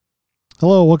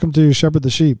Hello, welcome to Shepherd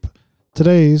the Sheep.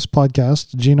 Today's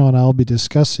podcast, Gino and I will be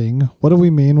discussing what do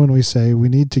we mean when we say we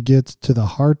need to get to the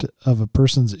heart of a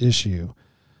person's issue.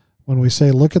 When we say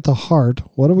look at the heart,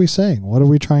 what are we saying? What are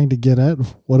we trying to get at?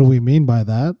 What do we mean by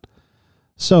that?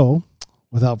 So,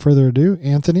 without further ado,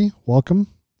 Anthony, welcome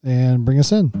and bring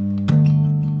us in.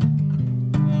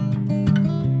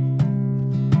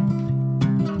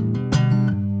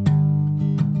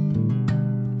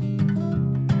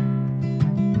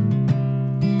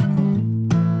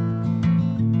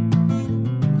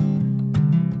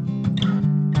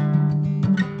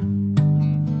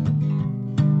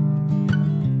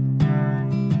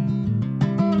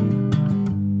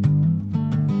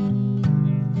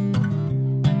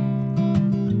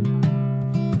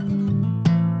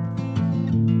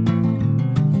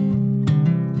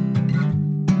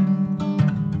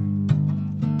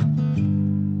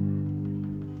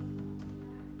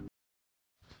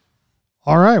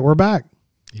 All right, we're back.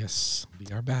 Yes, we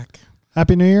are back.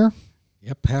 Happy New Year.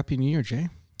 Yep, Happy New Year, Jay.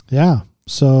 Yeah.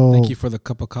 So thank you for the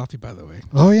cup of coffee, by the way.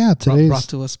 Oh yeah, today's brought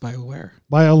to us by where?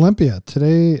 By Olympia.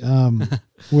 Today,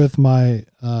 with my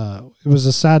it was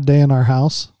a sad day in our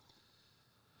house.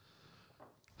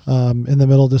 In the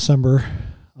middle of December,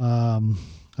 I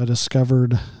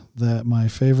discovered that my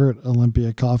favorite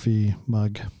Olympia coffee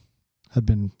mug had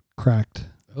been cracked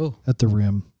at the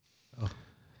rim.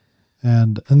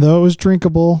 And though it was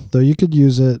drinkable, though you could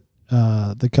use it,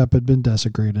 the cup had been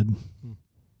desecrated.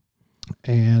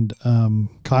 And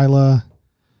Kyla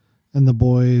and the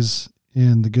boys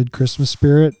in the good Christmas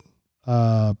spirit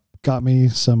got me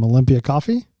some Olympia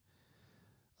coffee,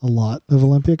 a lot of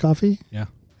Olympia coffee. Yeah.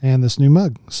 And this new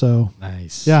mug. So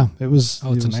nice. Yeah, it was.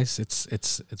 Oh,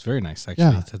 it's very nice actually.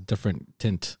 Yeah. It's a different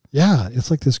tint. Yeah,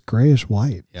 it's like this grayish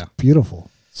white. Yeah.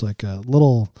 Beautiful. It's like a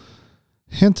little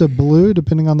hint of blue,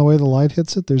 depending on the way the light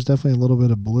hits it. There's definitely a little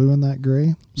bit of blue in that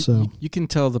gray. So you can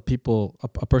tell the people,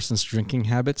 a person's drinking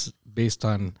habits based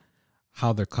on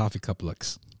how their coffee cup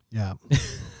looks. Yeah.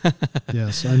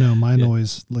 Yes, I know. Mine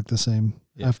always look the same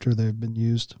after they've been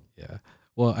used. Yeah.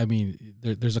 Well, I mean,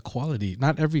 there's a quality.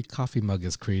 Not every coffee mug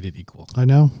is created equal. I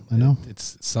know.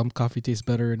 It's some coffee tastes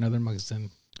better in other mugs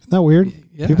than. Isn't that weird?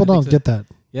 Yeah, people don't get that.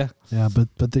 Yeah. Yeah, but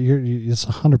it's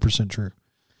 100% true.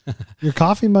 Your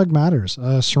coffee mug matters.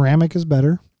 Ceramic is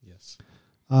better. Yes.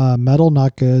 Metal,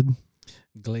 not good.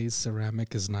 Glazed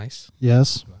ceramic is nice.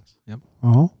 Yes. Yep.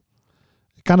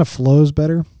 It kind of flows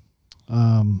better.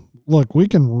 Look, we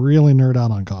can really nerd out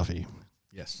on coffee.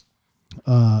 Yes.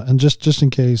 And just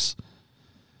in case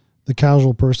the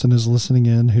casual person is listening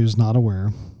in who's not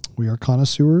aware, we are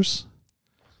connoisseurs.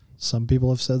 Some people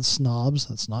have said snobs.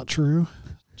 That's not true.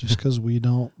 Just because we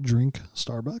don't drink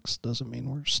Starbucks doesn't mean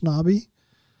we're snobby.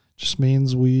 Just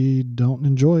means we don't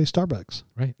enjoy Starbucks.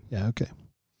 Right. Yeah, okay.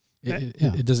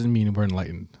 It doesn't mean we're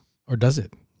enlightened. Or does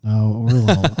it? No, we're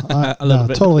a little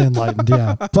bit. Totally enlightened,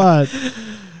 yeah. But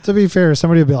to be fair,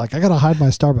 somebody will be like, I got to hide my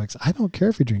Starbucks. I don't care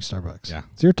if you drink Starbucks. Yeah.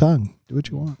 It's your tongue. Do what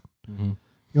you want. Mm-hmm.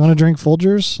 You want to drink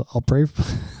Folgers? I'll pray.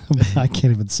 I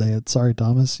can't even say it. Sorry,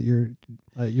 Thomas.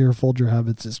 Your Folger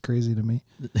habits is crazy to me.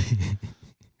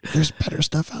 There's better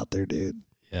stuff out there, dude.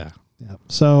 Yeah. Yeah.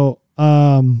 So,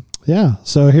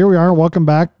 so here we are. Welcome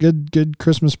back. Good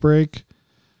Christmas break.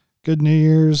 Good New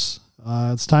Year's.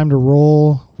 It's time to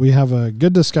roll. We have a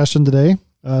good discussion today.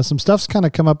 Some stuff's kind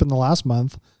of come up in the last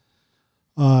month.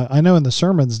 I know in the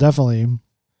sermons, definitely,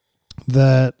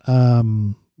 that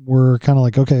we're kind of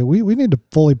like, okay, we need to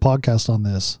fully podcast on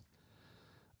this.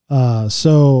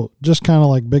 So just kind of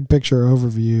like big picture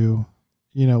overview,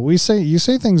 you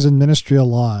say things in ministry a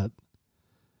lot,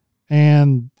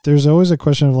 and there's always a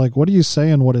question of like, what do you say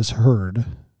and what is heard?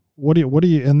 What do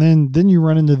you, and then you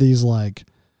run into these, like,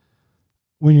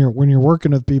 when you're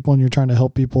working with people and you're trying to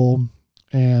help people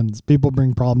and people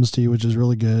bring problems to you, which is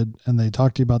really good. And they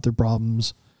talk to you about their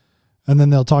problems, and then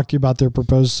they'll talk to you about their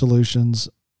proposed solutions.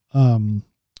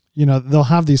 They'll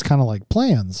have these kind of like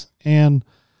plans, and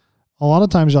a lot of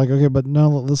times you're like, okay, but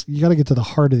no, you got to get to the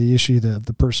heart of the issue that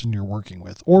the person you're working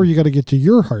with, or you got to get to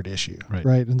your heart issue.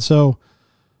 Right. And so,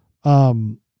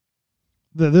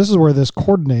 this is where this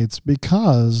coordinates,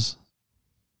 because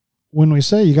when we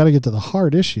say you got to get to the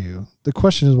heart issue, the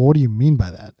question is, well, what do you mean by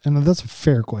that? And that's a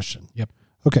fair question. Yep.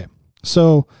 Okay.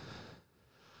 So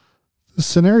the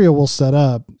scenario we'll set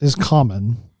up is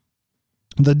common.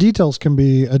 The details can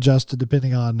be adjusted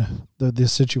depending on the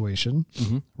situation,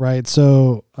 right?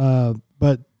 So,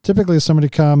 but typically somebody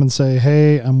come and say,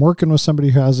 hey, I'm working with somebody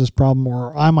who has this problem,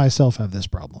 or I myself have this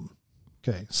problem.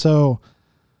 Okay. So,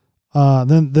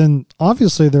 then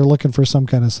obviously they're looking for some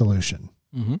kind of solution,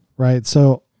 right?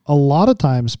 So a lot of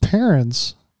times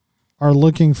parents are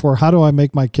looking for, how do I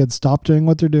make my kids stop doing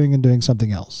what they're doing and doing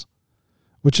something else,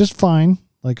 which is fine.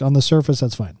 Like on the surface,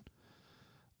 that's fine.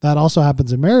 That also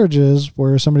happens in marriages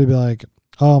where somebody be like,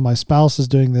 oh, my spouse is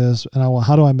doing this, and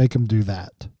how do I make them do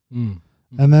that? Mm.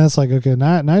 And then it's like, okay,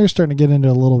 now you're starting to get into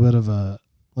a little bit of a,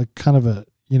 like kind of a,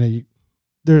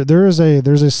 there's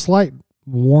a slight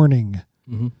warning.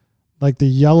 Mm-hmm. Like the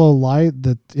yellow light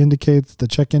that indicates the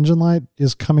check engine light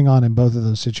is coming on in both of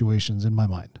those situations in my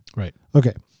mind. Right.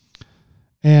 Okay.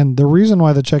 And the reason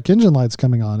why the check engine light's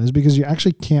coming on is because you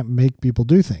actually can't make people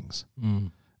do things.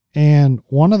 Mm. And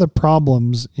one of the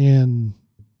problems in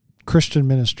Christian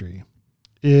ministry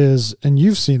is, and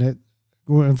you've seen it,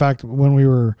 in fact, when we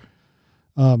were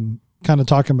kind of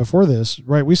talking before this,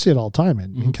 right? We see it all the time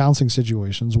in counseling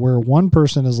situations where one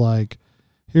person is like,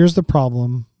 here's the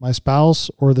problem. My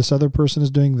spouse or this other person is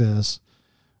doing this.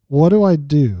 What do I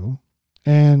do?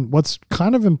 And what's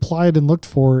kind of implied and looked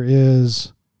for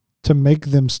is to make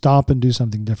them stop and do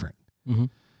something different. Mm-hmm.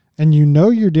 And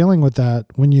you're dealing with that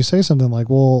when you say something like,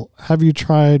 well, have you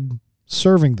tried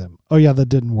serving them? Oh yeah, that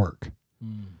didn't work.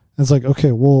 Mm. It's like,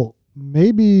 okay, well,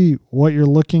 maybe what you're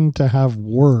looking to have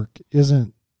work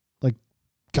isn't, like,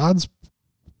 God's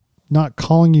not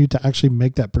calling you to actually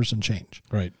make that person change.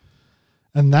 Right.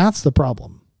 And that's the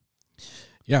problem.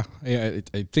 Yeah. I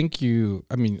think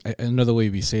another way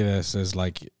we say this is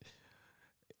like,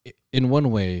 in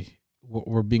one way,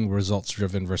 we're being results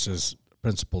driven versus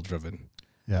principle driven.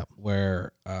 Yeah.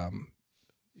 Where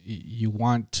you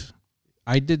want,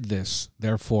 I did this,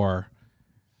 therefore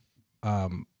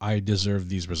I deserve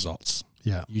these results.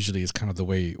 Yeah. Usually is kind of the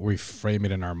way we frame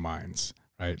it in our minds,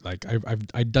 right? Like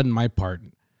I've done my part,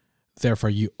 therefore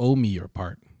you owe me your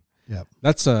part. Yeah.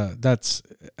 That's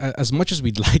as much as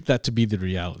we'd like that to be the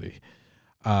reality.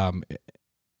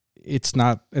 It's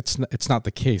not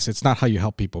the case. It's not how you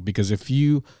help people, because if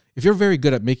you're very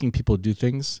good at making people do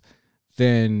things,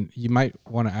 then you might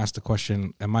want to ask the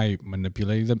question, am I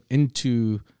manipulating them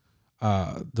into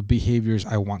the behaviors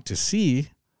I want to see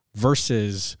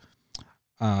versus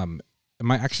am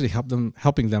I actually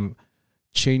helping them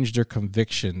change their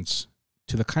convictions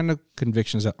to the kind of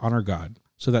convictions that honor God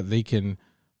so that they can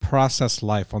process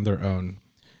life on their own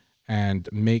and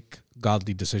make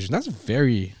godly decisions. That's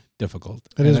very difficult.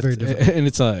 It is very difficult. And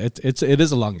it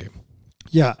is a long game.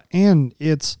 Yeah. And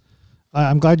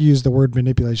I'm glad you used the word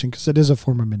manipulation, because it is a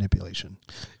form of manipulation.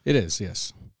 It is,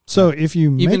 yes. So if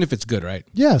you even if it's good, right?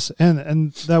 Yes.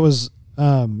 And that was,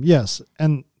 yes.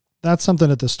 And that's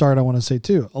something at the start I want to say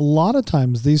too. A lot of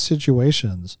times these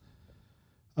situations,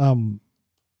 I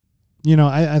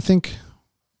think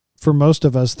for most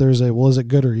of us, there's well, is it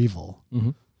good or evil?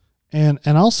 Mm-hmm. And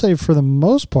I'll say for the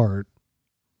most part,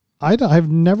 I've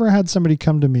never had somebody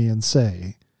come to me and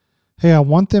say, hey, I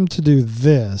want them to do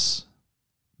this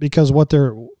because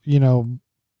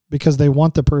because they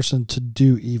want the person to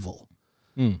do evil.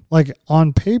 Mm. Like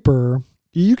on paper,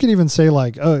 you could even say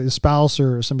like, oh, a spouse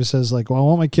or somebody says like, well, I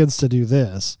want my kids to do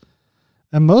this.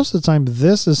 And most of the time,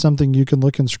 this is something you can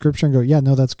look in scripture and go, yeah,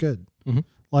 no, that's good. Mm-hmm.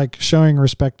 Like showing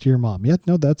respect to your mom. Yeah,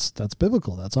 no, that's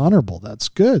biblical. That's honorable. That's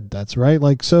good. That's right.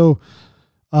 Like, so,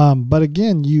 but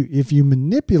again, if you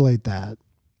manipulate that,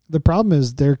 the problem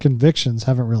is their convictions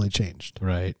haven't really changed.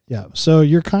 Right. Yeah. So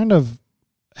you're kind of,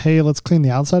 hey, let's clean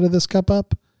the outside of this cup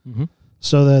up, mm-hmm.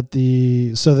 so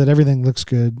that everything looks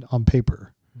good on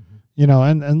paper, mm-hmm.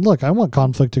 And look, I want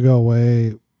conflict to go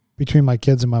away between my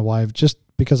kids and my wife, just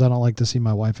because I don't like to see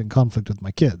my wife in conflict with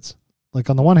my kids. Like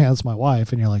on the one hand, it's my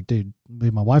wife and you're like, dude,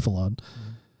 leave my wife alone. Mm-hmm.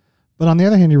 But on the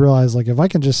other hand, you realize like, if I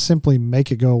can just simply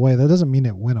make it go away, that doesn't mean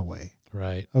it went away.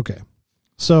 Right. Okay.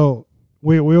 So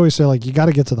we always say like, you got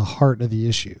to get to the heart of the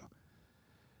issue.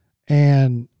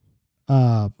 And,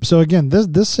 so again,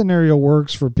 this scenario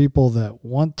works for people that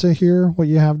want to hear what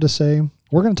you have to say.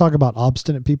 We're going to talk about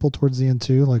obstinate people towards the end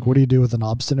too. Like, what do you do with an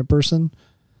obstinate person?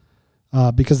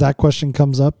 Because that question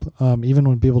comes up, even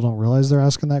when people don't realize they're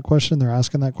asking that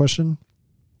question,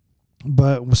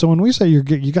 But so when we say you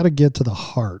got to get to the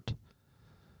heart,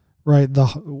 right?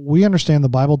 We understand the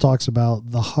Bible talks about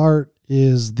the heart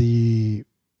is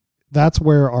that's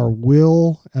where our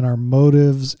will and our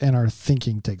motives and our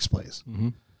thinking takes place. Mm-hmm.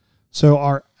 So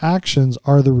our actions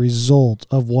are the result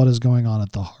of what is going on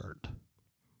at the heart.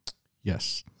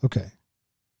 Yes. Okay.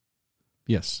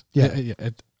 Yes. Yeah.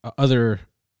 You're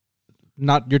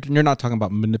not talking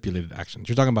about manipulated actions.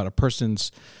 You're talking about a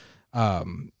person's a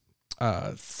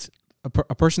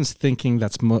person's thinking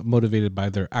that's motivated by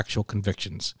their actual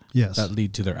convictions. Yes. That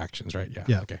lead to their actions, right? Yeah.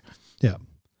 Yeah. Okay. Yeah.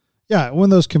 Yeah. When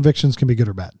those convictions can be good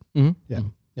or bad. Mm-hmm. Yeah. Mm-hmm.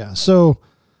 Yeah. So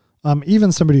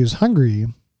even somebody who's hungry,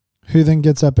 who then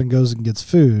gets up and goes and gets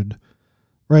food,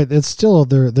 right? It's still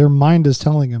their mind is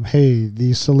telling them, hey,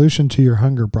 the solution to your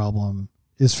hunger problem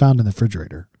is found in the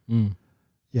refrigerator.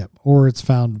 Yeah. Or it's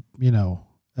found,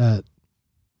 at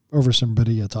over some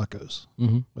birria tacos,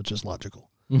 which is logical.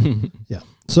 Yeah.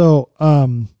 So,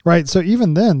 right. So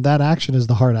even then that action is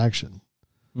the hard action.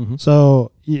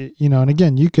 So, and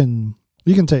again, you can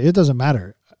take, it doesn't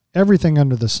matter. Everything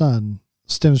under the sun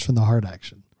stems from the hard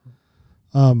action.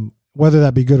 Whether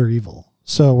that be good or evil.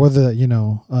 So whether,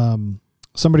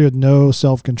 somebody with no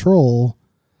self-control,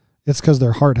 it's because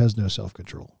their heart has no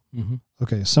self-control.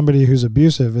 Okay. Somebody who's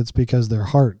abusive, it's because their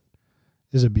heart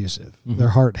is abusive. Their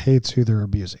heart hates who they're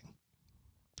abusing.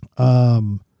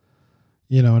 An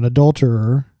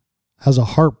adulterer has a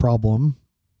heart problem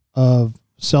of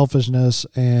selfishness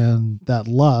and that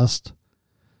lust,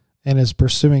 and is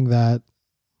pursuing that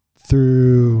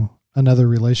through another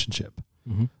relationship.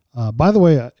 By the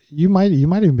way, you might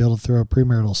even be able to throw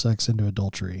premarital sex into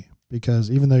adultery,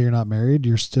 because even though you're not married,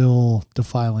 you're still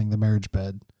defiling the marriage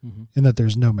bed in that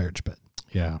there's no marriage bed.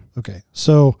 Yeah. Okay.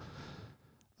 So,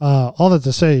 all that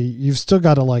to say, you've still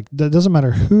got to that doesn't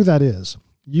matter who that is.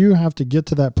 You have to get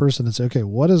to that person and say, okay,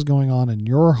 what is going on in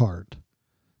your heart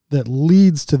that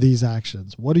leads to these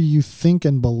actions? What do you think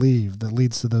and believe that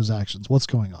leads to those actions? What's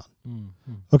going on?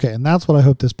 Okay. And that's what I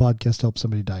hope this podcast helps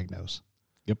somebody diagnose.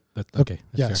 Yep. Okay.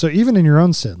 Yeah. Fair. So even in your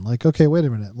own sin, okay, wait a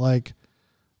minute,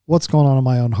 what's going on in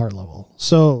my own heart level?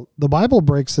 So the Bible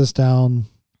breaks this down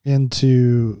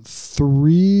into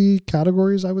 3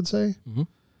 categories, I would say.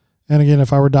 And again,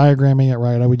 if I were diagramming it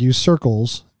right, I would use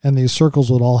circles, and these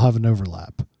circles would all have an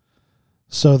overlap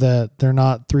so that they're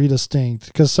not 3 distinct,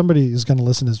 because somebody is going to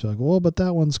listen to this and be like, well, but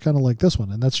that one's kind of like this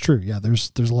one. And that's true. Yeah,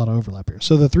 there's a lot of overlap here.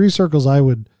 So the 3 circles I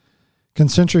would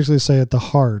concentrically say at the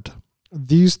heart,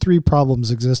 these 3 problems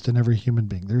exist in every human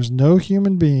being. There's no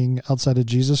human being outside of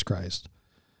Jesus Christ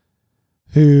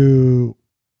who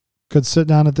could sit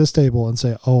down at this table and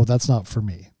say, oh, that's not for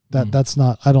me. That's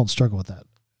not, I don't struggle with that.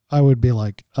 I would be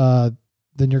like, then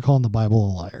you're calling the Bible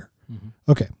a liar.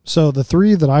 Okay. So the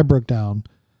 3 that I broke down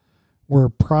were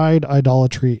pride,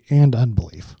 idolatry, and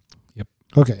unbelief. Yep.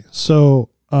 Okay. So,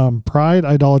 pride,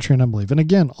 idolatry, and unbelief. And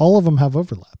again, all of them have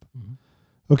overlap.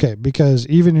 Okay. Because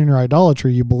even in your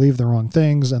idolatry, you believe the wrong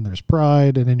things, and there's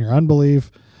pride, and in your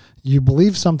unbelief, you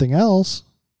believe something else,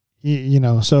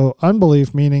 so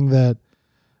unbelief meaning that,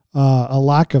 a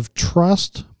lack of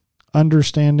trust,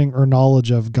 understanding, or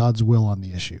knowledge of God's will on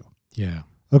the issue. Yeah.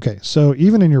 Okay. So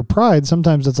even in your pride,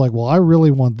 sometimes it's like, well, I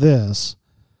really want this.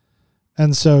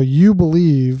 And so you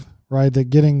believe, right, that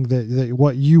getting that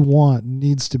what you want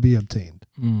needs to be obtained,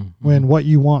 when what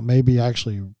you want may be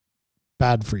actually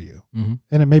bad for you, and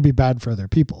it may be bad for other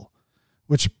people,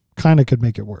 which kind of could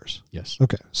make it worse. Yes.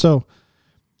 Okay. So,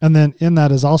 and then in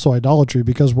that is also idolatry,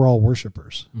 because we're all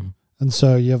worshipers. And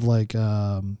so you have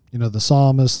the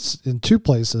psalmists in 2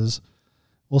 places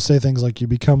will say things like, you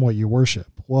become what you worship.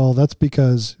 Well, that's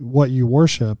because what you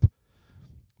worship,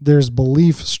 there's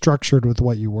belief structured with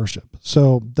what you worship.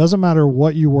 So doesn't matter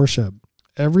what you worship,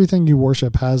 everything you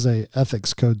worship has a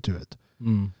ethics code to it.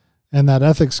 And that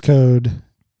ethics code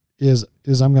is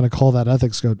I'm going to call that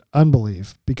ethics code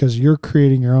unbelief, because you're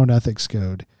creating your own ethics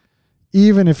code,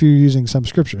 even if you're using some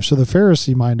scripture. So the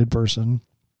Pharisee-minded person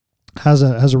has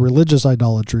a religious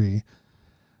idolatry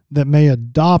that may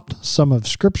adopt some of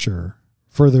scripture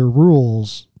for their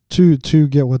rules to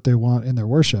get what they want in their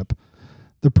worship.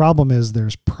 The problem is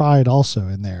there's pride also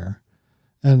in there,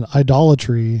 and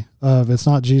idolatry of, it's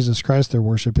not Jesus Christ they're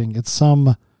worshiping, it's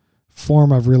some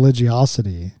form of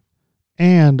religiosity,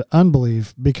 and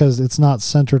unbelief because it's not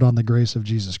centered on the grace of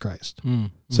Jesus Christ.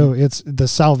 So it's the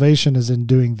salvation is in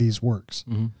doing these works.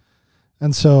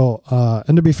 And so,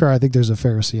 and to be fair, I think there's a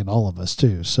Pharisee in all of us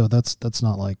too. So that's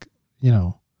not like,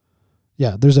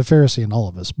 there's a Pharisee in all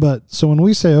of us. But so when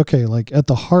we say, okay, at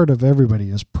the heart of everybody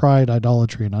is pride,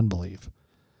 idolatry, and unbelief,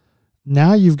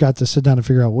 now you've got to sit down and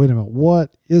figure out, wait a minute,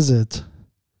 what is it?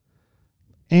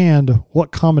 And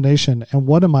what combination, and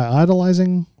what am I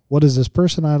idolizing? What is this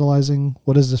person idolizing?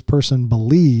 What does this person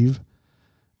believe?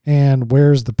 And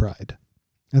where's the pride?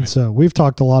 And so we've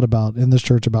talked a lot about in this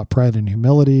church about pride and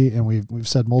humility. And we've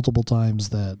said multiple times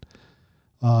that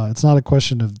it's not a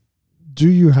question of do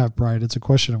you have pride? It's a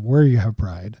question of where you have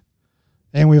pride.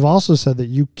 And we've also said that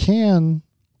you can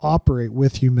operate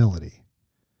with humility,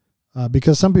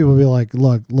 because some people will be like,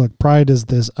 look, pride is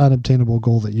this unobtainable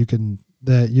goal that you can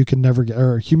never get,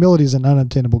 or humility is an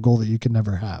unobtainable goal that you can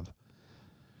never have.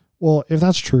 Well, if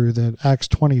that's true, then Acts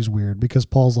 20 is weird, because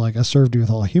Paul's like, I served you with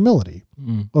all humility.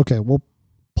 Okay, well,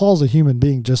 Paul's a human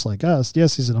being just like us.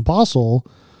 Yes, he's an apostle,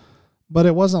 But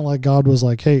it wasn't like God was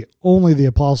like, hey, only the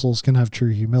apostles can have true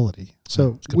humility.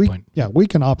 So we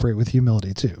can operate with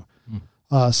humility too.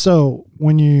 So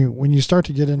when you start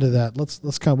to get into that,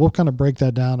 we'll kind of break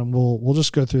that down, and we'll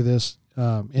just go through this.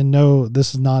 And no,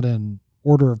 this is not in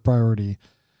order of priority.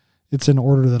 It's in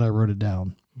order that I wrote it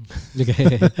down.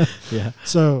 Yeah.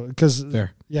 So, because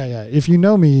if you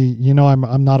know me, you know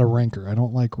I'm not a ranker. I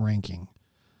don't like ranking.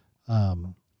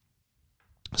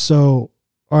 So,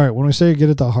 all right, when we say get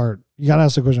at the heart, you got to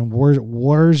ask the question: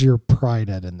 where's your pride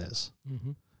at in this?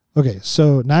 Mm-hmm. Okay,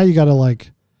 so now you got to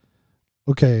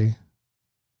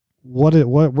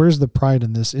where's the pride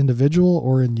in this individual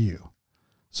or in you?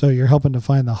 So you're helping to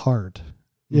find the heart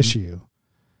issue,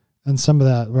 and some of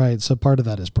that, right? So part of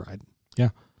that is pride. Yeah.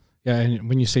 Yeah, and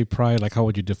when you say pride, like how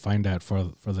would you define that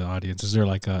for the audience? Is there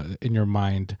like in your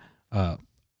mind a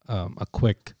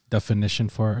quick definition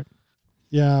for it?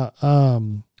 Yeah,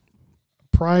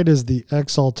 pride is the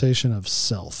exaltation of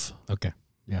self. Okay.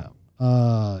 Yeah.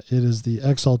 It is the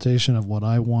exaltation of what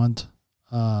I want,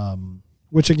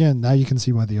 which again, now you can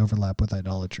see why the overlap with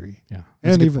idolatry. Yeah.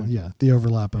 And even the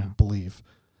overlap of belief.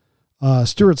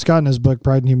 Stuart Scott in his book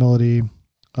Pride and Humility,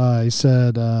 he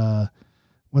said,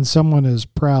 when someone is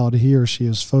proud, he or she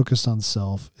is focused on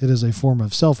self. It is a form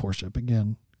of self-worship.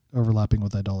 Again, overlapping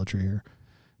with idolatry here.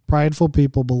 Prideful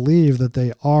people believe that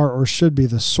they are or should be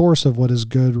the source of what is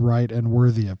good, right, and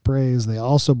worthy of praise. They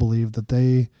also believe that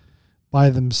they, by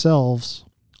themselves,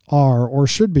 are or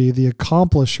should be the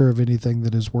accomplisher of anything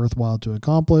that is worthwhile to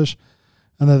accomplish,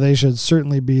 and that they should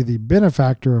certainly be the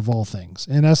benefactor of all things.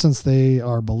 In essence, they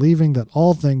are believing that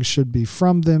all things should be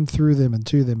from them, through them, and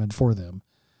to them, and for them.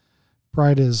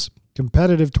 Pride is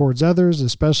competitive towards others,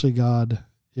 especially God.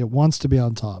 It wants to be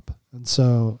on top. And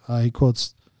so he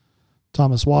quotes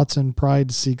Thomas Watson,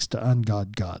 pride seeks to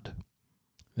ungod God.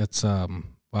 That's,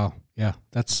 wow. Yeah,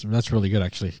 that's really good,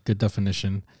 actually. Good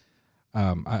definition.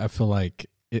 I feel like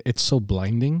it's so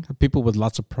blinding. People with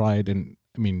lots of pride, and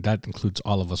I mean, that includes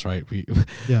all of us, right?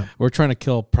 We're trying to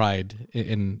kill pride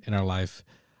in our life.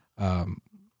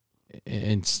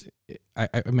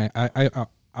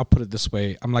 I'll put it this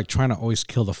way. I'm like trying to always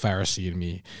kill the Pharisee in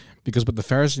me, because what the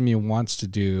Pharisee in me wants to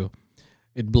do,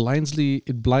 it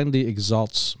blindly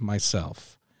exalts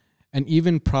myself and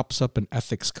even props up an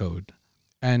ethics code,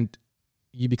 and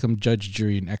you become judge,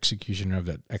 jury, and executioner of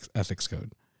that ethics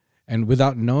code. And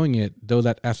without knowing it, though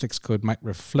that ethics code might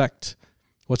reflect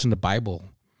what's in the Bible,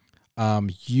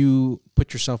 you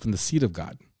put yourself in the seat of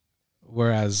God,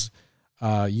 whereas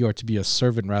you are to be a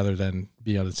servant rather than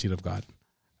be on the seat of God.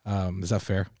 Is that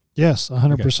fair? Yes,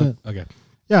 100%. Okay.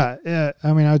 Yeah.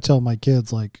 I mean, I would tell my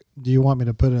kids, like, do you want me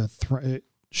to put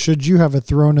should you have a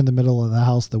throne in the middle of the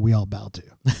house that we all bow to?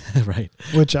 Right.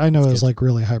 Which I know is like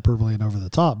really hyperbole and over the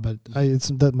top, but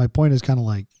my point is kind of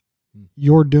like,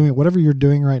 you're doing whatever you're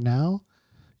doing right now,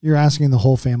 you're asking the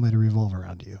whole family to revolve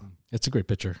around you. It's a great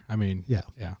picture. I mean, yeah.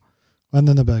 And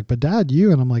then they'll be like, but Dad,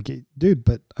 you, and I'm like, dude,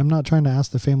 but I'm not trying to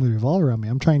ask the family to revolve around me.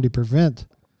 I'm trying to prevent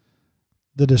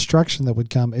the destruction that would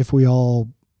come if we all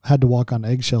had to walk on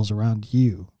eggshells around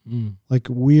you. Like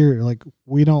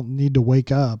we don't need to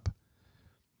wake up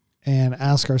and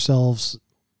ask ourselves,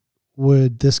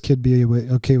 would this kid be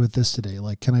okay with this today?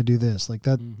 Like, can I do this? Like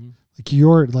that, like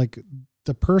you're like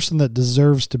the person that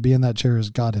deserves to be in that chair is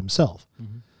God himself.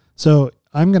 So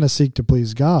I'm going to seek to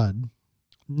please God,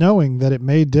 knowing that it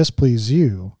may displease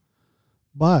you,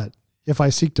 but if I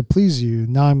seek to please you,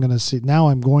 now I'm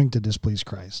going to displease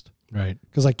Christ. Right.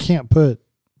 Because I can't put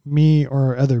me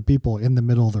or other people in the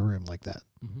middle of the room like that.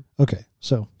 Okay.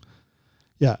 So,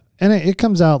 yeah. And it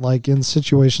comes out like in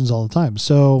situations all the time.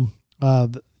 So,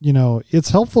 it's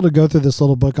helpful to go through this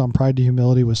little book on pride to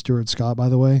humility with Stuart Scott, by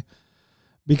the way,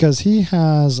 because he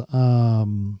has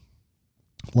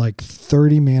like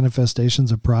 30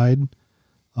 manifestations of pride.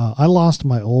 I lost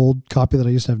my old copy that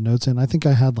I used to have notes in. I think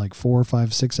I had like 4 or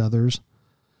 5, 6 others.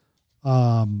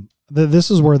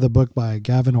 This is where the book by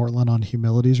Gavin Ortlund on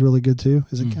humility is really good too.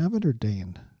 Is it Gavin or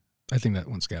Dane? I think that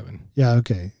one's Gavin. Yeah.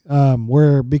 Okay.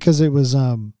 Because it was,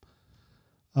 no,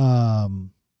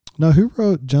 who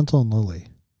wrote Gentle and Lowly?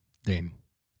 Dane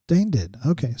did.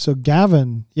 Okay. So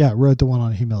Gavin, wrote the one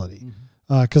on humility.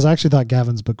 Cause I actually thought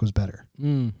Gavin's book was better.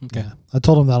 Okay. Yeah, I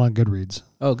told him that on Goodreads.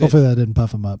 Oh, good. Hopefully that didn't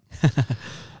puff him up.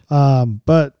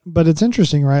 But it's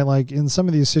interesting, right? Like in some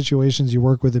of these situations you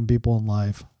work with in people in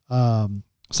life,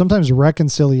 sometimes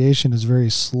reconciliation is very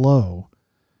slow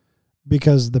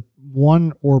because the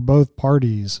one or both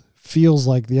parties feels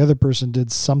like the other person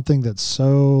did something that's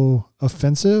so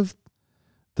offensive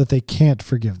that they can't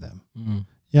forgive them.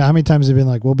 Yeah. How many times have you been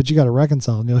like, well, but you got to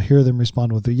reconcile, and you'll hear them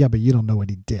respond with, yeah, but you don't know what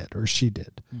he did or she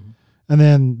did. And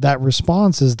then that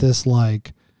response is this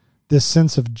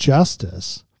sense of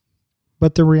justice.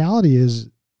 But the reality is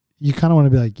you kind of want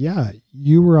to be like, yeah,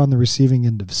 you were on the receiving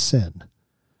end of sin.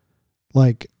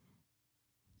 Like,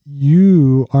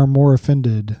 you are more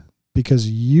offended because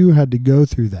you had to go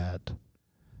through that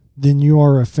than you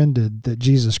are offended that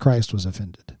Jesus Christ was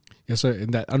offended. Yeah, so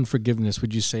in that unforgiveness,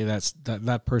 would you say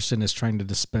that person is trying to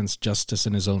dispense justice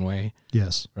in his own way?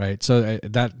 Yes. Right. So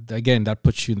that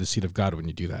puts you in the seat of God when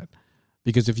you do that.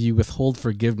 Because if you withhold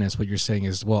forgiveness, what you're saying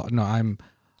is, well, no,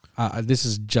 this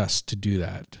is just to do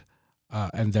that.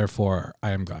 And therefore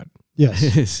I am God.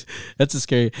 Yes. That's a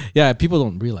scary, people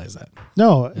don't realize that.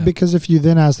 No, because if you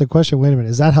then ask the question, wait a minute,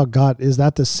 is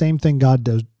that the same thing God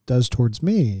does towards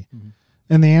me? Mm-hmm.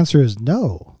 And the answer is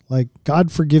no. Like,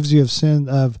 God forgives you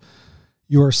of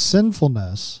your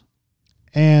sinfulness.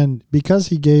 And because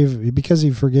he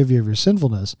forgave you of your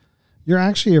sinfulness, you're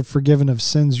actually forgiven of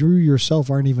sins you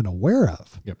yourself aren't even aware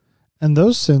of. Yep. And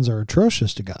those sins are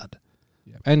atrocious to God.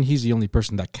 Yeah. And he's the only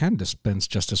person that can dispense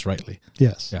justice rightly.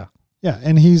 Yes. Yeah. Yeah.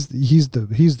 And he's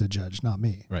the judge, not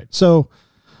me. Right. So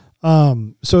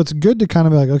it's good to kind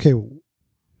of be like, okay,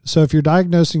 so if you're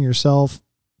diagnosing yourself,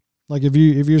 like if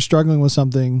you're struggling with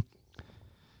something,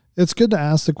 it's good to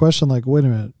ask the question, like, wait a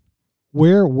minute,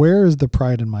 where is the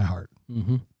pride in my heart?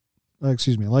 Mm-hmm.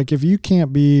 Excuse me. Like, if you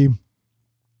can't be,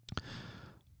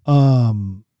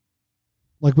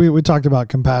 like we talked about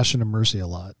compassion and mercy a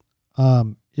lot.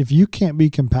 If you can't be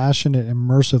compassionate and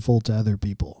merciful to other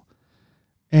people,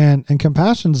 and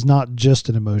compassion is not just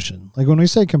an emotion. Like, when we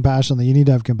say compassion, that you need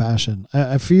to have compassion.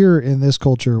 I fear in this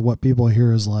culture, what people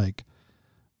hear is like,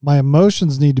 my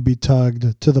emotions need to be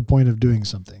tugged to the point of doing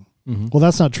something. Mm-hmm. Well,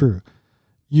 that's not true.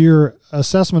 Your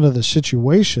assessment of the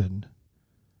situation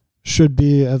should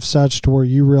be of such to where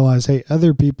you realize, hey,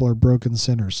 other people are broken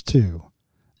sinners too.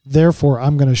 Therefore,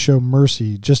 I'm going to show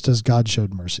mercy just as God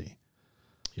showed mercy.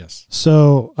 Yes.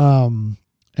 So, and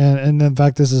in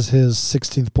fact, this is his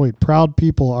 16th point. Proud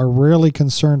people are rarely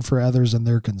concerned for others and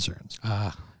their concerns.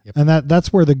 Yep. And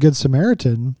that's where the Good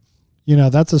Samaritan,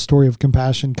 that's a story of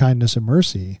compassion, kindness, and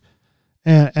mercy.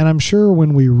 And I'm sure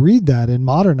when we read that in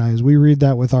Modern Eyes, we read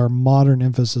that with our modern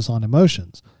emphasis on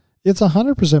emotions. It's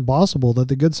 100% possible that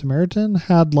the Good Samaritan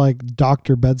had like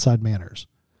doctor bedside manners,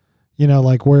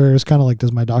 like where it's kind of like,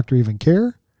 does my doctor even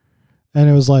care? And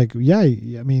it was like, yeah,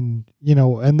 I mean,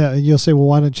 and you'll say, well,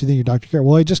 why don't you think your doctor care?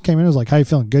 Well, he just came in and was like, how you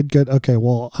feeling? Good. Okay,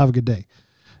 well, have a good day.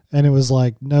 And it was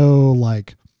like, no,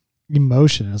 like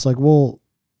emotion. It's like, well,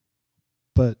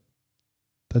 but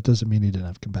that doesn't mean he didn't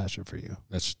have compassion for you.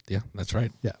 That's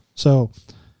right. Yeah. So,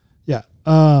 yeah.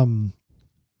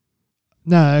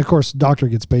 Now, of course, doctor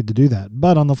gets paid to do that.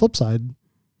 But on the flip side,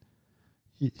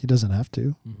 he doesn't have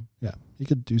to. Mm-hmm. Yeah. He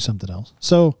could do something else.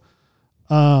 So,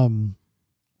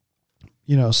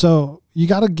 so you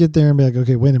got to get there and be like,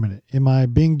 okay, wait a minute. Am I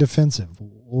being defensive?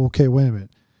 Okay, wait a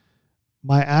minute.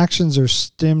 My actions are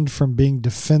stemmed from being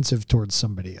defensive towards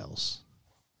somebody else.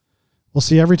 Well,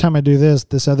 see, every time I do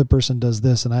this other person does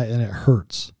this, and it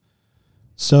hurts.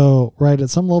 So, right, at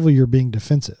some level, you're being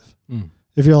defensive. Mm.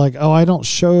 If you're like, oh, I don't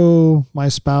show my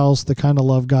spouse the kind of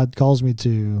love God calls me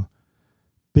to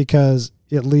because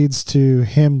it leads to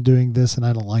him doing this and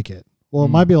I don't like it. Well, it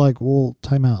might be like, well,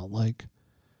 time out. Like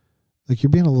you're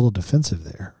being a little defensive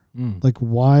there. Mm. Like,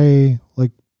 why?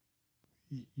 Like,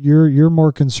 you're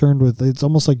more concerned with, it's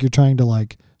almost like you're trying to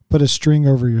like put a string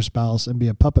over your spouse and be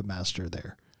a puppet master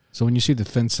there. So when you see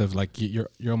defensive, like you're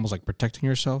almost like protecting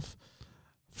yourself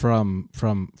from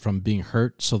being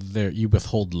hurt, so there you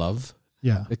withhold love.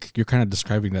 Yeah, like you're kind of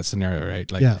describing that scenario,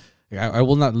 right? Like, I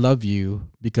will not love you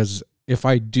because if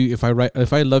I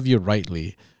love you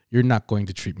rightly, you're not going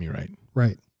to treat me right.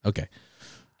 Right. Okay.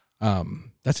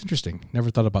 That's interesting. Never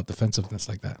thought about defensiveness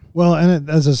like that. Well, and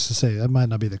as I was to say, that might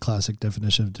not be the classic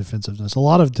definition of defensiveness. A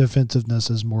lot of defensiveness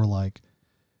is more like,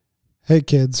 hey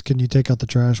kids, can you take out the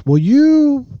trash? Well,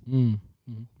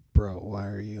 bro, why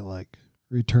are you like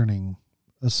returning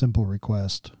a simple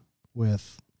request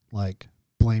with like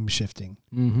blame shifting?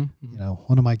 Mm-hmm.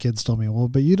 One of my kids told me, well,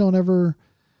 but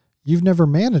you've never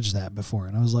managed that before.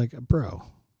 And I was like, bro,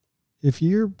 if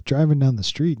you're driving down the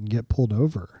street and get pulled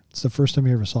over, it's the first time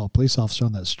you ever saw a police officer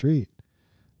on that street.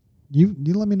 You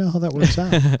let me know how that works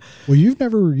out. Well, you've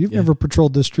never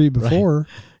patrolled this street before. Right.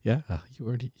 Yeah. You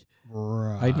already.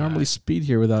 Right. I normally speed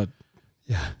here without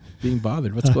being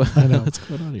bothered. What's going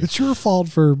on here? It's your fault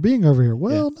for being over here.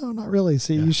 Well, no, not really.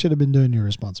 See, you should have been doing your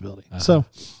responsibility. Uh-huh. So,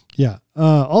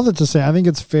 all that to say, I think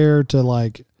it's fair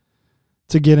to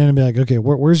get in and be like, okay,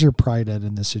 where's your pride at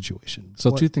in this situation?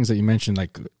 So two things that you mentioned,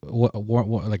 like what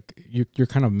like you're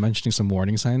kind of mentioning some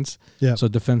warning signs. Yeah. So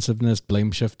defensiveness,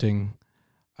 blame shifting.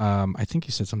 I think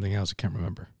you said something else. I can't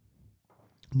remember.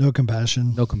 No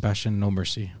compassion. No compassion, no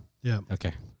mercy. Yeah.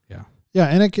 Okay. Yeah. Yeah,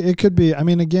 and it could be. I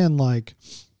mean, again, like,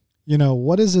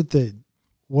 what is it that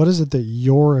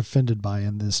you're offended by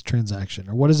in this transaction,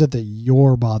 or what is it that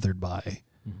you're bothered by?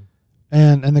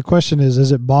 Mm-hmm. And the question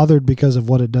is it bothered because of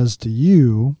what it does to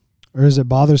you, or is it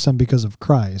bothersome because of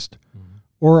Christ? Mm-hmm.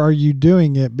 Or are you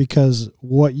doing it because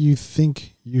what you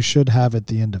think you should have at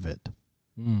the end of it?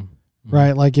 Mm-hmm.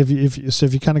 Right? Like if you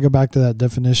kind of go back to that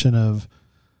definition of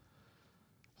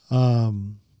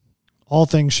all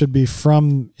things should be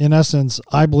from, in essence,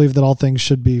 I believe that all things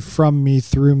should be from me,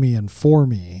 through me, and for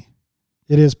me.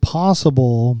 It is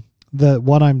possible that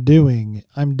what I'm doing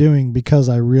because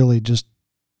I really just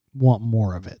want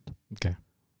more of it. Okay.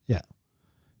 Yeah.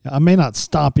 I may not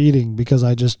stop eating because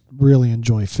I just really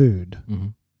enjoy food, mm-hmm.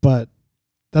 but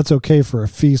that's okay for a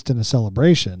feast and a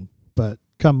celebration. But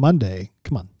come Monday,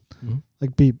 come on, mm-hmm.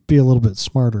 like be a little bit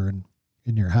smarter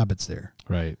in your habits there.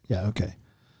 Right. Yeah. Okay.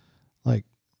 Like,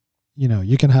 you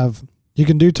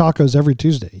can do tacos every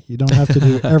Tuesday. You don't have to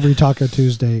do every Taco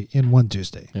Tuesday in one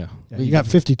Tuesday. Yeah. You got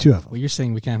 52 of them. Well, you're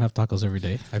saying we can't have tacos every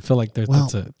day. I feel like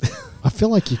that's it. I feel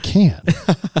like you can.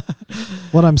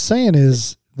 What I'm saying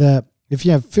is that if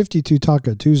you have 52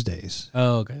 Taco Tuesdays,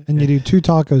 okay, and you do 2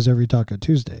 tacos every Taco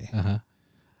Tuesday,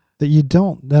 that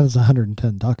is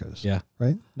 110 tacos. Yeah.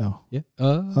 Right? No. Yeah.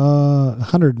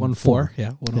 104.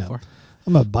 Yeah. 104. Yeah.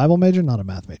 I'm a Bible major, not a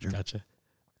math major. Gotcha.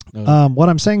 No. What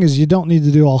I'm saying is you don't need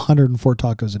to do all 104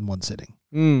 tacos in one sitting.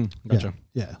 Gotcha.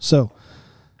 Yeah. So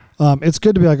it's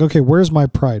good to be like, okay, where's my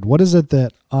pride? What is it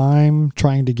that I'm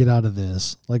trying to get out of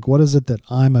this? Like, what is it that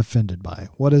I'm offended by?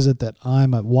 What is it that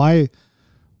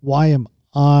why am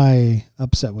I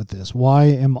upset with this? Why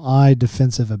am I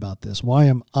defensive about this? Why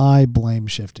am I blame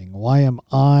shifting? Why am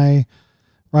I,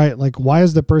 right? Like, why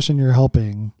is the person you're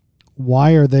helping,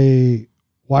 why are they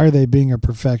being a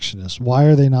perfectionist? Why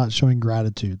are they not showing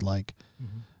gratitude? Like,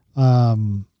 why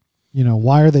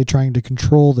are they trying to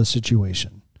control the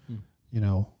situation?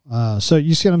 So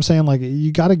you see what I'm saying? Like,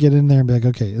 you got to get in there and be like,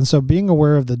 okay. And so being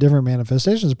aware of the different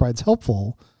manifestations of pride is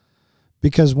helpful,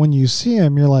 because when you see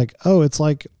them, you're like, oh, it's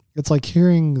like you're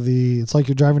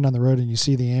driving down the road and you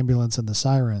see the ambulance and the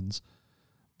sirens.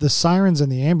 The sirens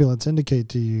and the ambulance indicate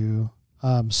to you,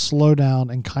 slow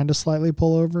down and kind of slightly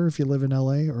pull over if you live in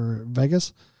LA or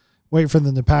Vegas. Wait for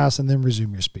them to pass and then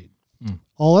resume your speed.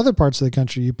 All other parts of the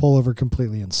country, you pull over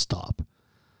completely and stop.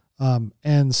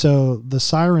 And so the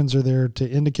sirens are there to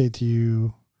indicate to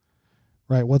you,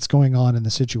 right, what's going on in the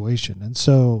situation. And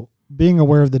so being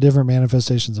aware of the different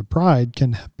manifestations of pride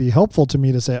can be helpful to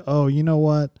me to say, oh, you know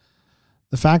what?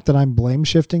 The fact that I'm blame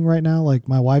shifting right now, like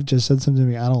my wife just said something to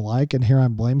me I don't like, and here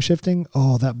I'm blame shifting.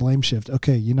 Oh, that blame shift.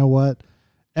 Okay, you know what?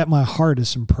 At my heart is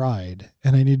some pride,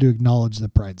 and I need to acknowledge the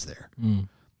pride's there.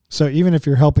 So even if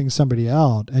you're helping somebody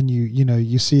out and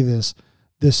you see this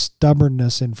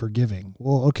stubbornness in forgiving,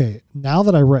 well, okay, now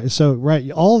that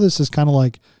all of this is kind of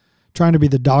like trying to be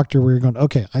the doctor where you're going,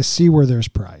 okay, I see where there's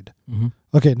pride.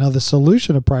 Okay, now the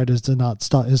solution of pride is to not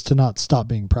stop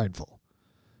being prideful.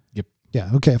 Yep. Yeah.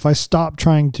 Okay. If I stop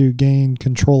trying to gain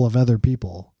control of other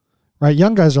people, right?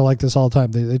 Young guys are like this all the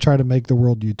time. They try to make the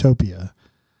world utopia,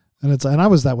 and I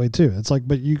was that way too. It's like,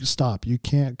 but you stop. You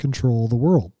can't control the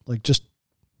world. Like, just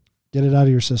get it out of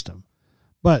your system.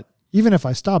 But even if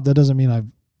I stop, that doesn't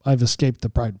mean I've escaped the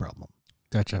pride problem.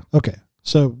 Gotcha. Okay.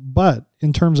 So, but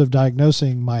in terms of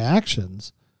diagnosing my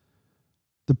actions,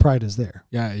 the pride is there.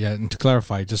 Yeah. And to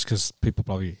clarify, just because people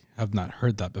probably have not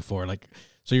heard that before, like,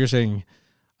 so you're saying,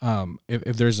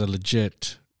 if there's a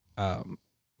legit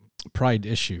pride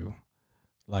issue,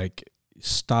 like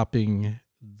stopping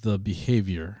the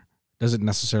behavior doesn't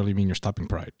necessarily mean you're stopping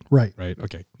pride. Right. Right.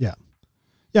 Okay. Yeah.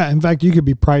 Yeah. In fact, you could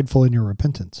be prideful in your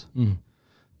repentance.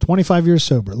 25 years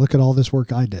sober. Look at all this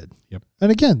work I did. Yep.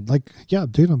 And again, like, yeah,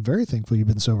 dude, I'm very thankful you've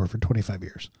been sober for 25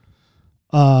 years.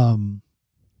 By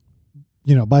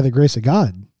the grace of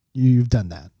God, you've done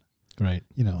that. Right.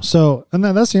 So, and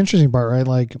then that's the interesting part, right?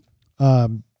 Like,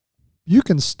 you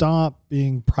can stop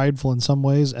being prideful in some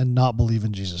ways and not believe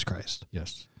in Jesus Christ.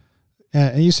 Yes.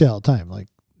 And you see it all the time. Like,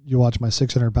 you watch my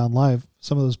 600-pound live.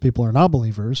 Some of those people are not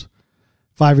believers.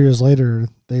 5 years later,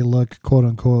 they look, quote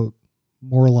unquote,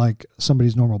 more like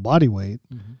somebody's normal body weight.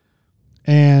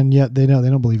 And yet they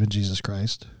don't believe in Jesus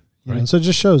Christ. You know? So it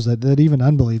just shows that even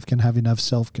unbelief can have enough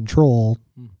self-control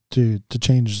to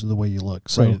change the way you look.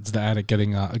 So right. It's the addict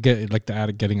getting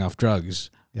off drugs,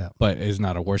 but is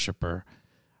not a worshiper.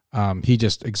 He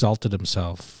just exalted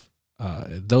himself,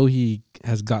 though he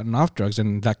has gotten off drugs,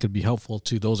 and that could be helpful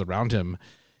to those around him.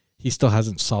 He still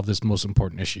hasn't solved this most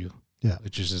important issue,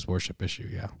 which is his worship issue.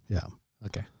 Yeah. Yeah.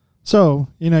 Okay. So,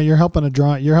 you're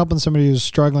helping somebody who's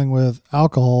struggling with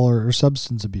alcohol or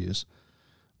substance abuse.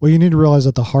 Well, you need to realize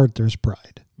at the heart there's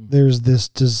pride. There's this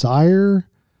desire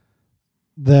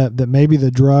that maybe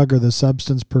the drug or the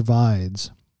substance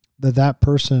provides that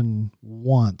person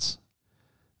wants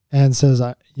and says,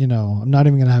 I'm not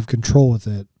even going to have control with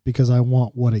it because I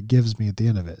want what it gives me at the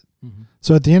end of it. Mm-hmm.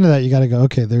 So at the end of that, you got to go,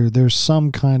 okay, there's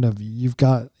some kind of, you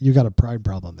got a pride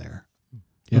problem there.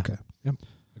 Yeah. Okay. Yep.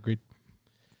 Agreed.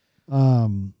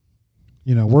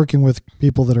 Working with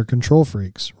people that are control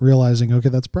freaks, realizing, okay,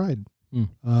 that's pride.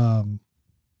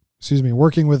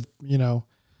 Working with,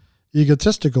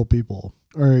 egotistical people,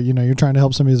 or, you're trying to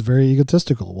help somebody who's very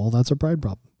egotistical. Well, that's a pride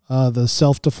problem. The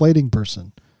self-deflating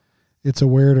person, it's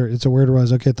aware to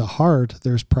realize, okay, at the heart,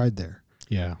 there's pride there.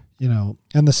 Yeah.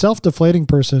 And the self-deflating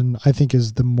person, I think,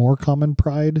 is the more common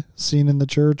pride seen in the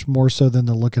church, more so than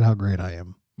the look at how great I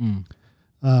am.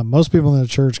 Most people in the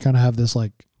church kind of have this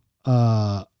like,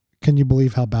 can you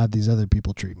believe how bad these other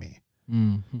people treat me?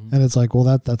 And it's like,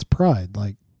 well, that's pride.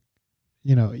 Like,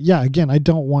 again, I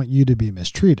don't want you to be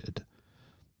mistreated.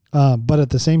 But at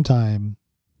the same time,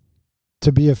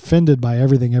 to be offended by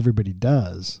everything everybody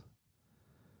does,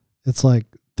 it's like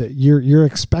that you're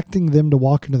expecting them to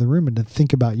walk into the room and to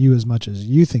think about you as much as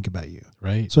you think about you.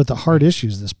 Right. So at the heart issue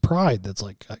is this pride that's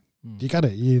like, you gotta,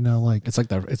 like it's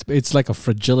like it's like a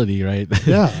fragility, right?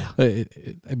 Yeah.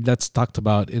 That's talked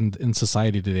about in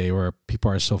society today, where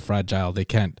people are so fragile they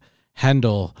can't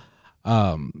handle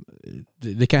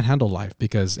life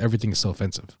because everything is so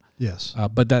offensive. Yes.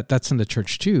 But that's in the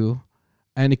church too,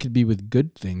 and it could be with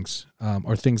good things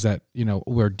or things that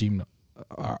are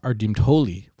deemed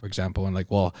holy, for example, and like,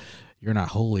 well, you're not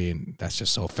holy, and that's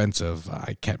just so offensive.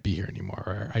 I can't be here anymore,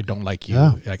 or I don't like you,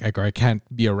 or I can't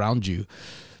be around you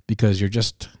because you're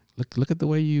just look at the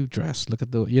way you dress. Look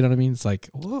at the, you know what I mean? It's like,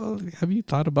 well, have you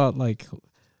thought about like,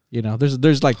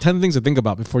 there's like 10 things to think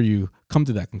about before you come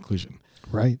to that conclusion.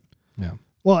 Right. Yeah.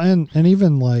 Well, and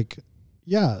even like,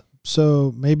 yeah.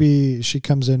 So maybe she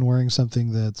comes in wearing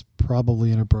something that's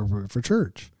probably inappropriate for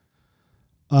church.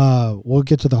 We'll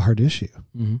get to the hard issue.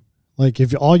 Mm-hmm. Like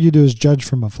if all you do is judge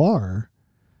from afar,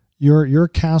 you're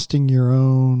casting your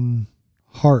own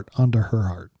heart onto her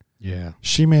heart. Yeah.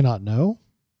 She may not know.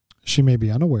 She may be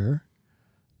unaware.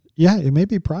 Yeah, it may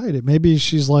be pride. It may be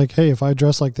she's like, hey, if I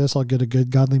dress like this, I'll get a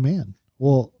good godly man.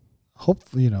 Well,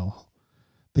 hopefully,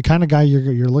 the kind of guy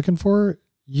you're looking for,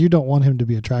 you don't want him to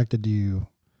be attracted to you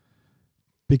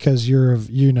because you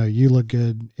look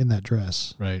good in that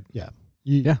dress. Right. Yeah.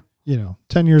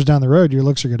 10 years down the road, your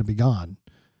looks are going to be gone.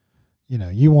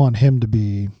 You want him to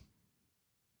be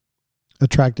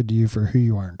attracted to you for who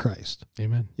you are in Christ.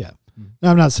 Amen. Yeah. Mm-hmm.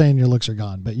 Now, I'm not saying your looks are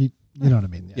gone, but you know what I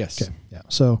mean? Yeah. Yes. Okay. Yeah.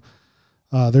 So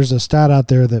there's a stat out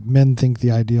there that men think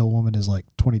the ideal woman is like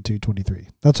 22, 23.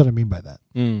 That's what I mean by that.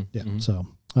 Yeah. Mm-hmm. So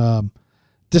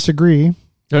disagree.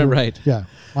 Right. Yeah.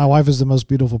 My wife is the most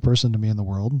beautiful person to me in the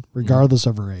world, regardless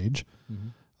of her age. Mm-hmm.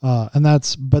 And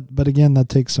that's, but again, that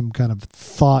takes some kind of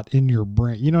thought in your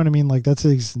brain. You know what I mean? Like that's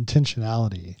this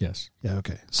intentionality. Yes. Yeah.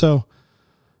 Okay. So,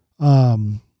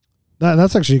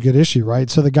 that's actually a good issue, right?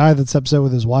 So the guy that's upset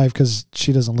with his wife because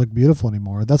she doesn't look beautiful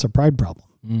anymore, that's a pride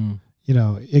problem.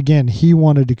 Again, he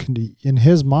wanted to, in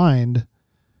his mind,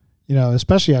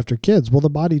 especially after kids, well, the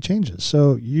body changes.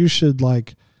 So you should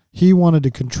he wanted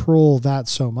to control that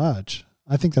so much.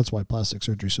 I think that's why plastic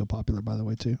surgery is so popular, by the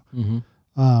way, too.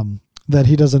 Mm-hmm. That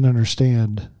he doesn't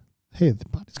understand, hey, the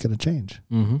body's going to change.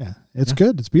 Mm-hmm. Yeah. It's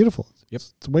good. It's beautiful. Yep.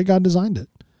 It's the way God designed it.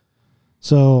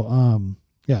 So,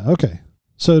 yeah. Okay.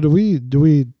 So do we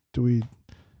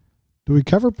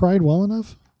cover pride well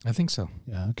enough? I think so.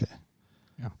 Yeah. Okay.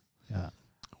 Yeah.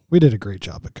 We did a great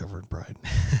job at covering pride.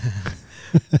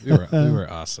 We were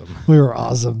awesome. We were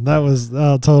awesome. That was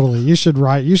totally. You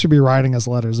should be writing us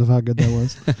letters of how good that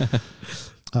was.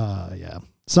 Yeah.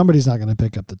 Somebody's not going to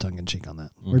pick up the tongue in cheek on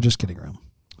that. We're just kidding around.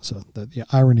 So the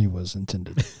irony was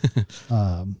intended.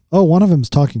 One of them's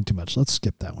talking too much. Let's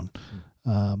skip that one.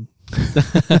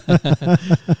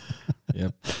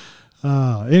 Yep.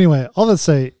 Anyway, all that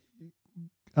say,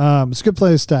 it's a good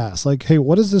place to ask. Like, hey,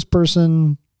 what is this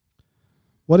person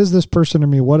to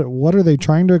me? What are they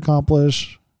trying to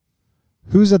accomplish?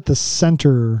 Who's at the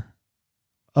center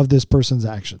of this person's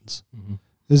actions? Mm-hmm.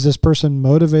 Is this person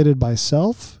motivated by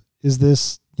self? Is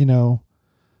this,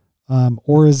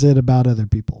 or is it about other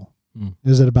people?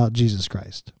 Is it about Jesus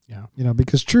Christ? Yeah.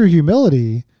 Because true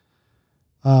humility,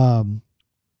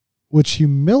 which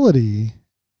humility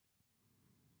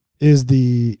is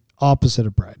the opposite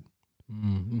of pride.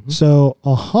 Mm-hmm. So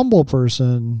a humble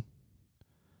person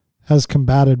has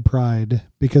combated pride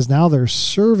because now they're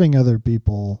serving other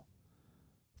people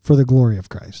for the glory of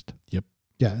Christ. Yep.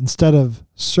 Yeah. Instead of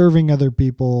serving other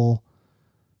people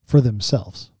for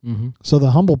themselves. Mm-hmm. So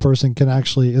the humble person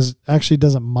actually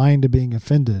doesn't mind being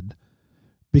offended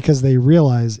because they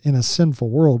realize in a sinful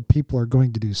world, people are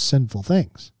going to do sinful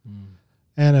things. Mm.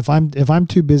 And if I'm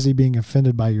too busy being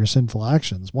offended by your sinful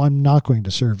actions, well, I'm not going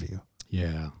to serve you.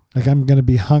 Yeah. Like I'm going to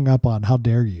be hung up on how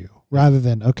dare you rather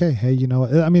than, okay, hey, you know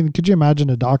what? I mean, could you imagine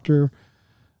a doctor,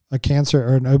 a cancer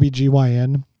or an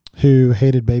OBGYN who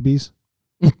hated babies?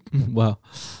 Well,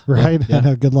 right. Yeah.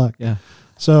 No, good luck. Yeah.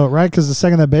 So, right. Cause the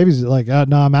second that baby's like,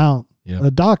 no, I'm out. Yeah.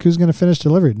 A doc who's going to finish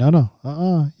delivery. No.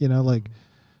 You know, like,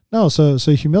 no. So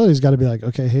humility's got to be like,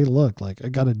 okay, hey, look, like I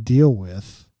got to deal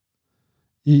with,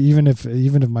 even if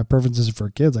my preference is for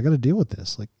kids, I got to deal with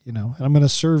this. Like, you know, and I'm going to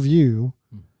serve you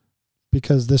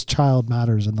because this child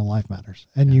matters and the life matters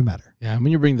and you matter. Yeah. And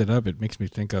when you bring that up, it makes me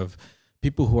think of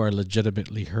people who are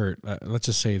legitimately hurt. Let's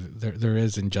just say there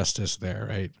is injustice there,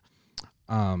 right?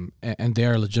 And they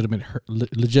are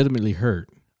legitimately hurt.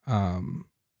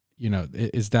 You know,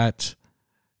 is that,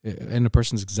 and the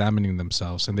person's examining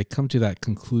themselves and they come to that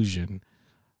conclusion.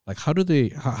 Like, how can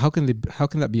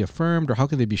that be affirmed, or how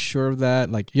can they be sure of that?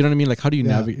 Like, you know what I mean? Like, how do you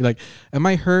navigate? Like, am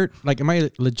I hurt? Like, am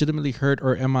I legitimately hurt,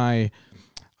 or am I,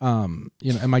 am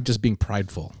I just being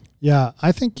prideful? Yeah,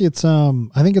 I think it's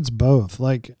both.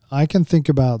 Like, I can think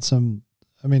about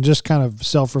just kind of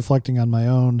self-reflecting on my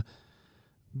own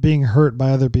being hurt by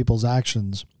other people's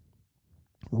actions,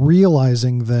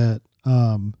 realizing that,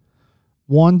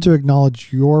 one, to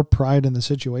acknowledge your pride in the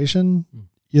situation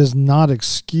is not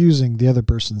excusing the other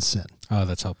person's sin. Oh,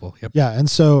 that's helpful. Yep. Yeah. And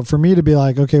so for me to be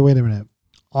like, okay, wait a minute,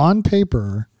 on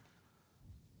paper,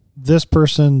 this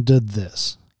person did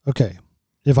this. Okay.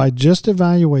 If I just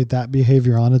evaluate that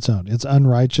behavior on its own, it's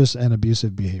unrighteous and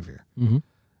abusive behavior. Mm-hmm.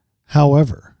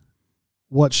 However,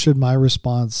 what should my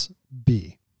response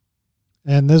be?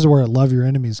 And this is where love your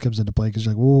enemies comes into play, because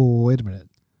you're like, whoa, wait a minute.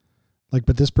 Like,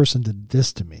 but this person did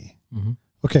this to me. Mm-hmm.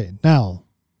 Okay, now,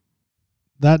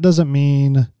 that doesn't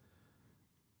mean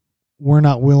we're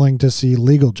not willing to see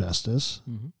legal justice.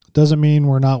 Mm-hmm. Doesn't mean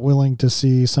we're not willing to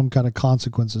see some kind of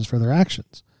consequences for their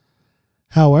actions.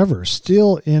 However,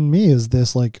 still in me is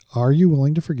this, like, are you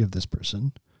willing to forgive this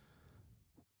person?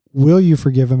 Will you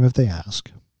forgive them if they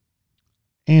ask?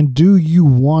 And do you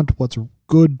want what's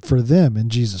good for them in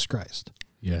Jesus Christ?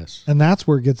 Yes. And that's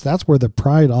where the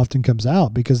pride often comes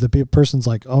out, because the person's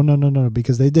like, oh, no,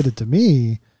 because they did it to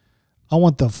me. I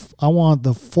want the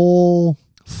full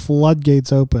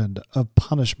floodgates opened of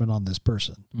punishment on this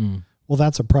person. Mm. Well,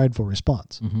 that's a prideful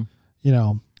response. Mm-hmm. You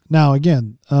know, now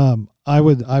again, I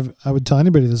would tell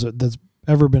anybody that's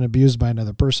ever been abused by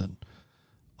another person,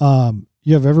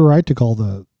 you have every right to call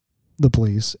the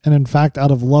police. And in fact,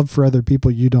 out of love for other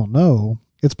people you don't know,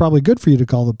 it's probably good for you to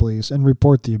call the police and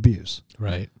report the abuse.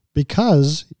 Right.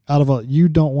 Because you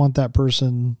don't want that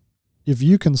person, if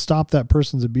you can stop that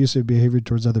person's abusive behavior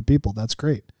towards other people, that's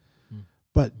great. Mm.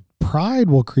 But pride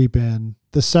will creep in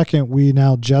the second we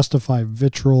now justify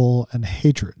vitriol and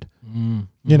hatred. Mm.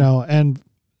 You know, and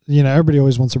everybody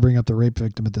always wants to bring up the rape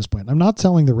victim at this point. I'm not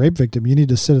telling the rape victim you need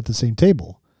to sit at the same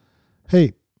table.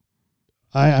 Hey,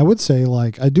 I would say,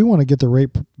 like, I do want to get the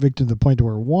rape victim to the point to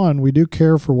where, one, we do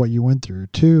care for what you went through.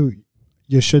 Two,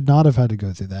 you should not have had to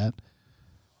go through that.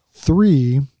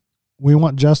 Three, we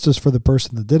want justice for the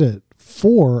person that did it.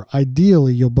 Four,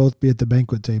 ideally, you'll both be at the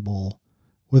banquet table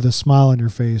with a smile on your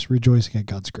face, rejoicing at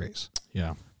God's grace.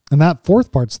 Yeah. And that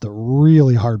fourth part's the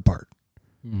really hard part.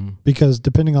 Mm-hmm. Because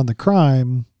depending on the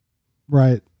crime,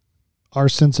 right, our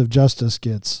sense of justice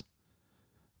gets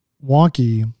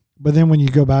wonky. But then when you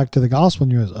go back to the gospel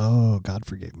and you realize, oh, God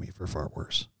forgave me for far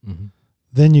worse. Mm-hmm.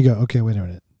 Then you go, okay, wait a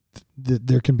minute.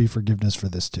 There can be forgiveness for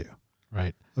this too.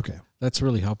 Right. Okay. That's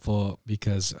really helpful,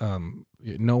 because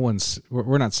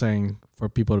we're not saying for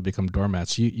people to become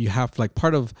doormats. You have, like,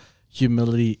 part of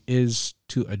humility is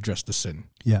to address the sin.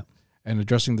 Yeah. And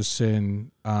addressing the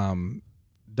sin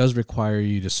does require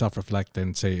you to self-reflect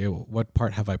and say, hey, what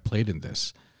part have I played in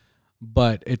this?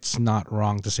 But it's not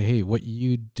wrong to say, hey, what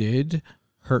you did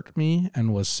hurt me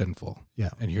and was sinful. Yeah.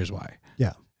 And here's why.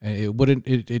 Yeah. And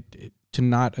it to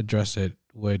not address it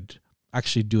would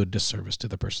actually do a disservice to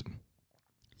the person.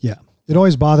 Yeah. It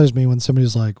always bothers me when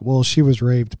somebody's like, well, she was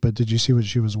raped, but did you see what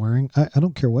she was wearing? I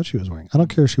don't care what she was wearing. I don't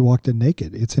care if she walked in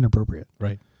naked. It's inappropriate.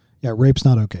 Right. Yeah. Rape's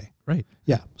not okay. Right.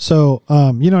 Yeah. So,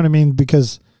 you know what I mean?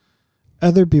 Because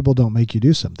other people don't make you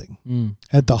do something. Mm.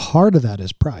 At the heart of that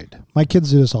is pride. My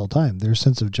kids do this all the time. Their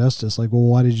sense of justice, like, well,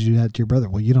 why did you do that to your brother?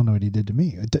 Well, you don't know what he did to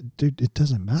me. Dude, it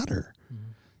doesn't matter.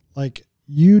 Mm. Like,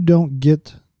 you don't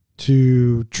get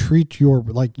to treat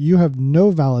you have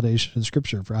no validation in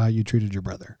Scripture for how you treated your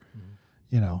brother. Mm.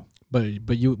 But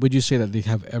would you say that they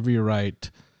have every right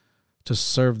to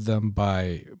serve them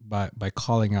by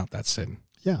calling out that sin?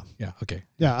 Yeah. Yeah. Okay.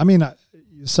 Yeah. I mean,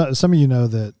 some of you know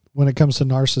that when it comes to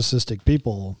narcissistic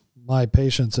people, my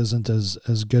patience isn't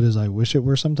as good as I wish it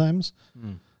were sometimes.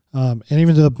 And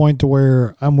even to the point to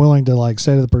where I'm willing to like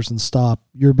say to the person, stop,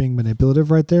 you're being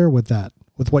manipulative right there with that.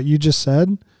 With what you just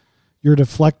said, you're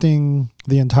deflecting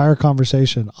the entire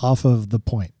conversation off of the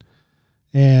point.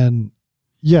 And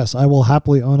yes, I will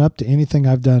happily own up to anything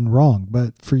I've done wrong,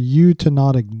 but for you to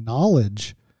not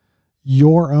acknowledge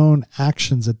your own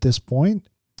actions at this point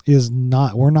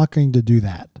we're not going to do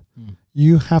that.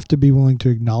 You have to be willing to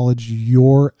acknowledge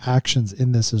your actions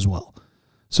in this as well.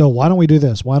 So why don't we do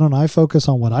this? Why don't I focus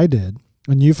on what I did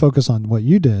and you focus on what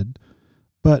you did?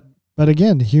 But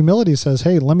again, humility says,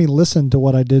 hey, let me listen to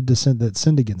what I did that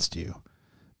sinned against you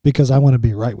because I want to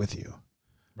be right with you.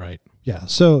 Right. Yeah.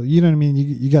 So, you know what I mean?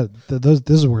 You got those.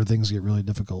 This is where things get really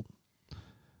difficult.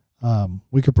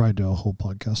 We could probably do a whole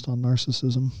podcast on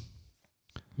narcissism.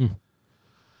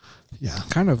 Yeah.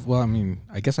 Kind of. Well, I mean,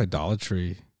 I guess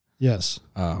idolatry. Yes.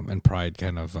 And pride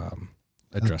kind of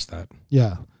address that.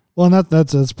 Yeah. Well, and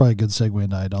that's probably a good segue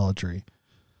into idolatry,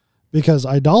 because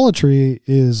idolatry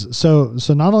is so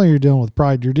not only are you dealing with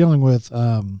pride, you're dealing with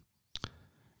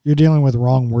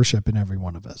wrong worship in every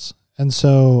one of us. And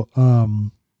so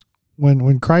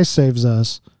when Christ saves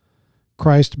us,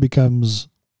 Christ becomes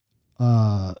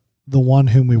the one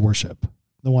whom we worship,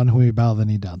 the one whom we bow the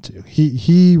knee down to.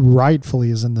 He rightfully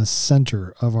is in the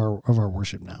center of our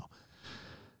worship now.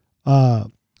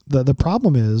 The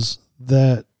problem is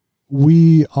that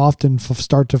we often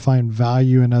start to find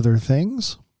value in other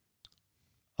things,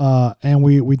 and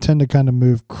we tend to kind of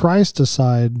move Christ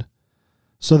aside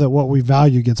so that what we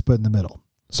value gets put in the middle.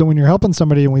 So when you're helping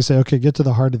somebody and we say, okay, get to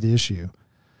the heart of the issue,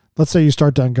 let's say you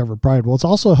start to uncover pride. Well, it's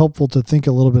also helpful to think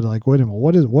a little bit like, wait a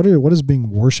minute, what is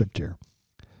being worshiped here?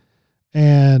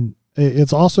 And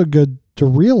it's also good to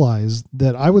realize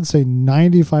that I would say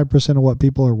 95% of what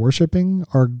people are worshiping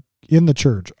are in the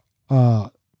church.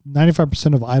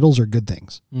 95% of idols are good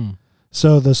things.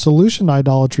 So the solution to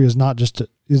idolatry is 90%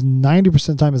 of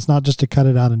the time, it's not just to cut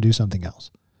it out and do something else.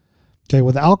 Okay.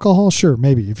 With alcohol, sure.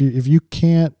 Maybe if you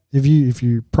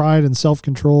pride and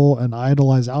self-control and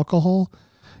idolize alcohol,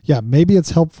 yeah, maybe it's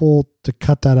helpful to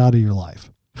cut that out of your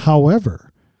life.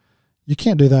 However, you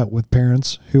can't do that with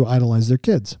parents who idolize their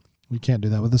kids. You can't do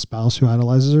that with a spouse who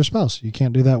idolizes their spouse. You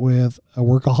can't do that with a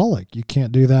workaholic. You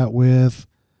can't do that with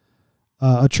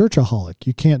a churchaholic.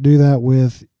 You can't do that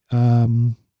with a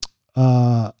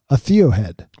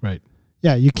theohead. Right.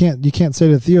 Yeah, you can't say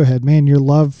to the theohead, man, your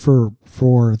love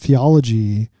for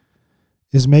theology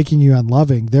is making you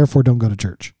unloving, therefore don't go to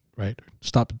church. Right.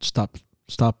 Stop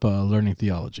learning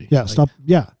theology. Yeah, stop.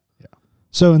 Yeah.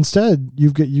 So instead,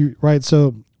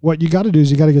 so what you got to do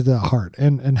is you got to get to that heart.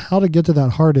 And how to get to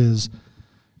that heart is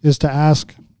to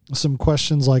ask some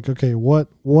questions like, okay, what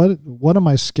am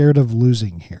I scared of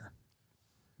losing here?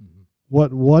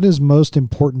 What is most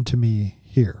important to me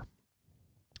here?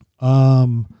 A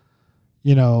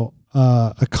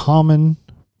common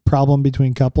problem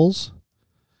between couples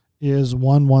is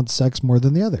one wants sex more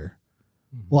than the other.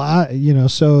 Well,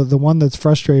 so the one that's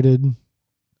frustrated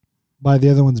by the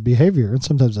other one's behavior, and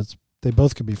sometimes they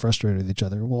both can be frustrated with each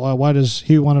other. Well, why does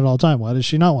he want it all the time? Why does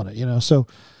she not want it? So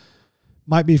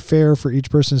might be fair for each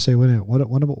person to say, wait a minute,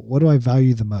 what do I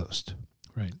value the most?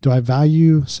 Right. Do I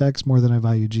value sex more than I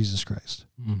value Jesus Christ?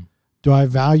 Do I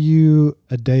value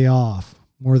a day off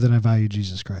more than I value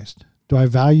Jesus Christ? Do I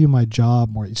value my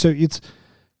job more? So it's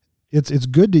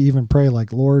good to even pray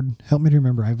like, Lord, help me to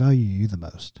remember I value you the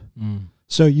most.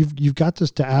 So you've got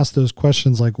to ask those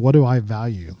questions like, what do I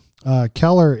value?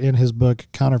 Keller in his book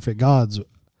Counterfeit Gods,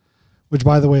 which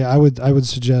by the way I would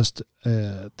suggest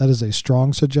that is a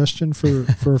strong suggestion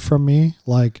from me,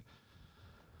 like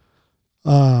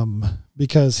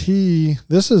because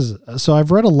so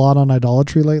I've read a lot on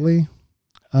idolatry lately,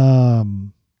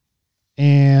 and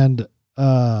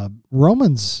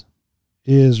Romans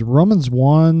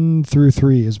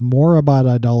 1-3 is more about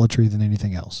idolatry than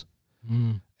anything else.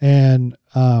 And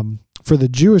for the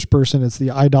Jewish person, it's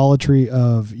the idolatry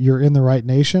of you're in the right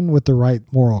nation with the right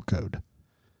moral code.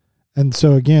 And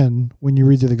so again, when you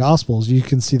read through the Gospels, you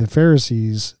can see the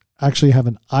Pharisees actually have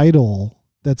an idol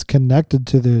that's connected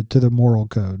to the moral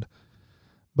code.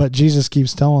 But Jesus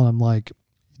keeps telling them, like,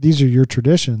 these are your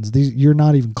traditions. You're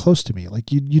not even close to me.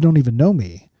 Like, you don't even know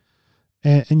me.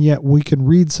 And yet we can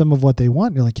read some of what they want.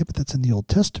 And you're like, yeah, but that's in the Old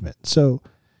Testament. So,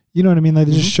 you know what I mean? That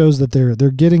just shows that they're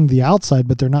getting the outside,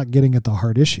 but they're not getting at the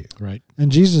heart issue.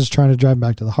 And Jesus is trying to drive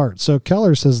back to the heart. So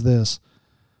Keller says this,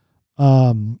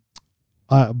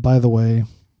 By the way,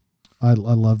 I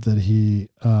love that he,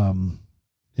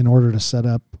 in order to set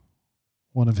up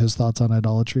one of his thoughts on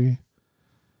idolatry,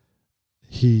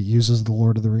 he uses the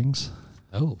Lord of the Rings.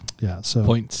 Oh, yeah. So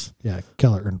points. Yeah,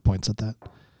 Keller earned points at that.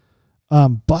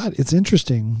 But it's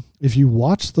interesting if you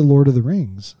watch the Lord of the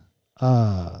Rings,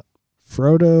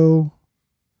 Frodo,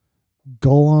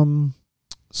 Gollum,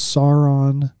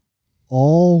 Sauron,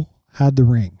 all had the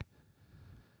ring,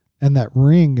 and that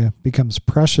ring becomes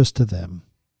precious to them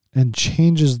and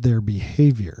changes their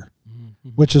behavior,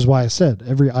 which is why I said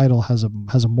every idol has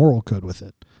a moral code with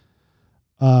it.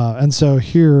 And so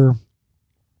here,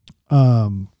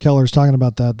 Keller's talking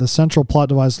about that. The central plot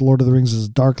device of the Lord of the Rings is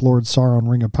Dark Lord Sauron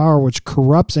Ring of Power, which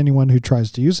corrupts anyone who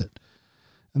tries to use it.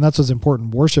 And that's what's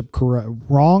important.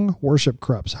 Wrong worship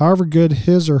corrupts. However good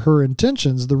his or her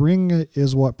intentions, the ring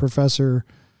is what Professor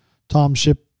Tom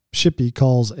Shippey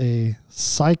calls a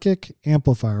psychic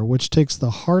amplifier, which takes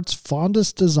the heart's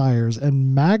fondest desires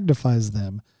and magnifies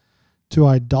them to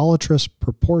idolatrous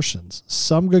proportions.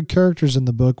 Some good characters in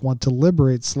the book want to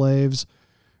liberate slaves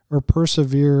or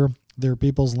persevere their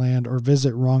people's land or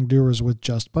visit wrongdoers with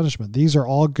just punishment. These are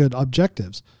all good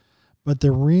objectives, but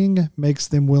the ring makes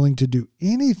them willing to do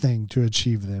anything to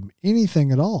achieve them,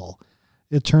 anything at all.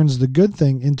 It turns the good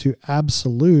thing into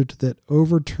absolute that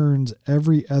overturns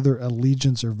every other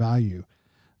allegiance or value.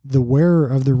 The wearer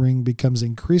of the ring becomes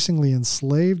increasingly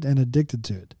enslaved and addicted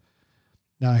to it.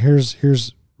 Now,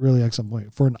 here's really excellent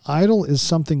point. For an idol is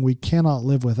something we cannot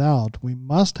live without. We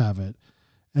must have it,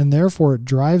 and therefore it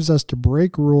drives us to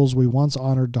break rules we once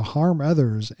honored, to harm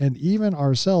others and even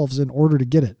ourselves in order to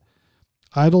get it.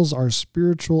 Idols are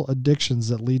spiritual addictions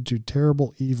that lead to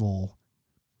terrible evil.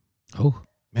 Oh,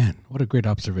 man, what a great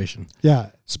observation.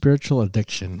 Yeah. Spiritual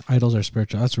addiction. Idols are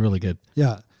spiritual. That's really good.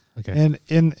 Yeah. Okay.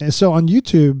 And so on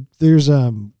YouTube, there's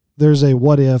a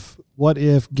what if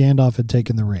Gandalf had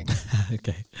taken the ring.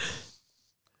 Okay.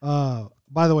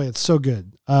 By the way, it's so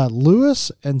good. Lewis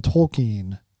and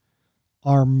Tolkien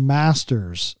are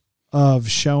masters of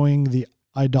showing the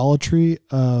idolatry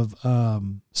of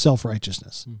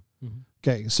self-righteousness. Mm-hmm.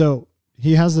 Okay, so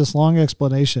he has this long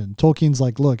explanation. Tolkien's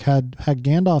like, look, had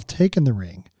Gandalf taken the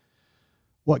ring,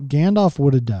 what Gandalf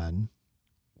would have done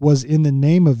was, in the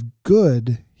name of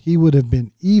good, he would have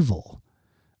been evil.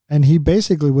 And he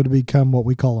basically would have become what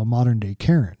we call a modern day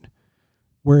Karen,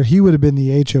 where he would have been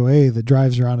the HOA that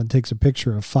drives around and takes a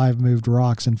picture of 5 moved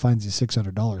rocks and finds you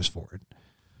 $600 for it.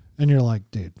 And you're like,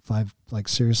 dude, 5, like,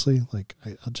 seriously? Like,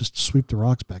 I'll just sweep the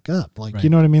rocks back up. Like, right. You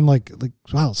know what I mean? Like,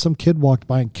 wow, some kid walked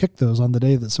by and kicked those on the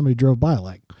day that somebody drove by.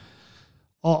 Like,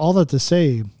 all that to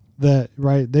say that,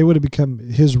 right, they would have become,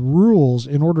 his rules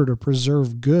in order to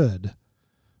preserve good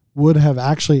would have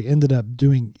actually ended up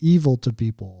doing evil to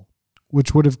people,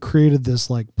 which would have created this,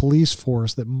 like, police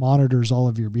force that monitors all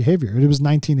of your behavior. It was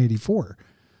 1984.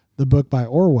 The book by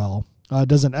Orwell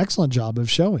does an excellent job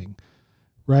of showing,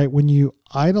 right, when you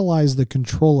idolize the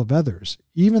control of others,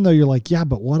 even though you're like, yeah,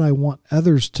 but what I want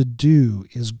others to do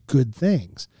is good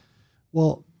things.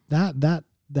 Well, that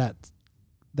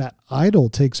idol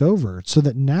takes over, so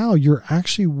that now you're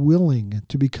actually willing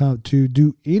to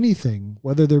do anything,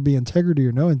 whether there be integrity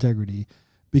or no integrity,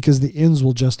 because the ends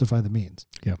will justify the means.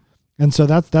 Yeah. And so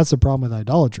that's the problem with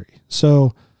idolatry.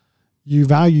 So you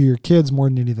value your kids more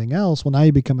than anything else. Well, now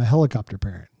you become a helicopter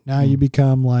parent. Now you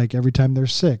become like, every time they're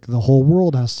sick, the whole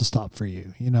world has to stop for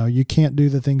you. You know, you can't do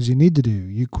the things you need to do.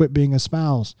 You quit being a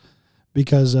spouse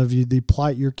because of the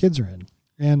plight your kids are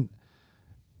in.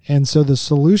 And so the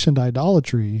solution to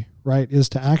idolatry, right, is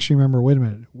to actually remember, wait a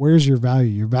minute, where's your value?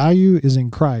 Your value is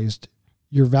in Christ.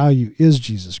 Your value is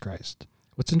Jesus Christ.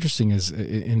 What's interesting is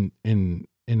in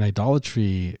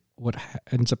idolatry, what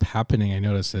ends up happening, I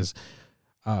notice, is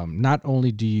not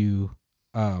only do you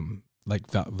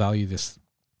value this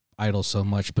idol so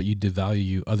much, but you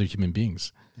devalue other human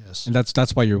beings. Yes. And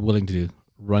that's why you're willing to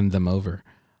run them over.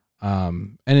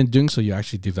 And in doing so, you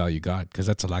actually devalue God, because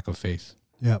that's a lack of faith.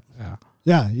 Yep. Yeah.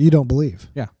 Yeah. You don't believe.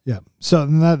 Yeah. Yeah. So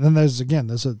then there's, again,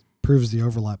 this proves the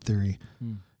overlap theory.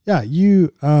 Yeah.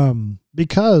 You,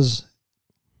 because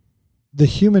the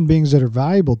human beings that are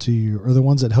valuable to you are the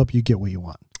ones that help you get what you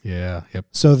want. Yeah. Yep.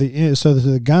 So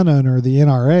the gun owner, the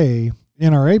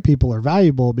NRA people are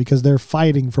valuable because they're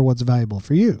fighting for what's valuable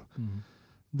for you. Mm-hmm.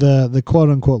 The quote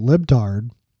unquote libtard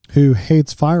who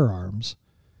hates firearms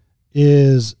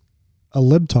is a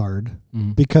libtard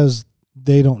because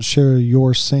they don't share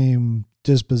your same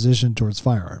disposition towards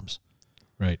firearms.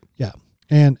 Right. Yeah.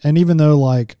 And even though,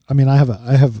 like, I mean, I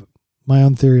have my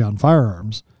own theory on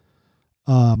firearms.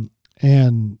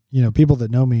 And, you know, people that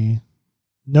know me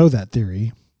know that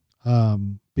theory,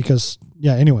 because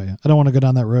anyway, I don't want to go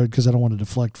down that road because I don't want to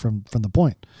deflect from the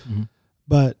point. Mm-hmm.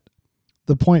 But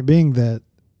the point being that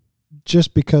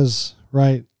just because,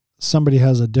 right, somebody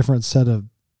has a different set of,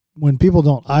 when people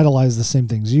don't idolize the same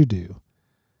things you do,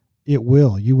 you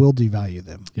will devalue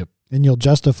them. Yep. And you'll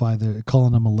justify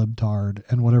calling them a libtard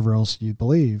and whatever else you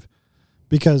believe.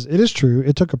 Because it is true,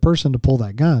 it took a person to pull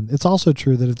that gun. It's also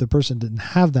true that if the person didn't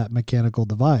have that mechanical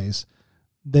device,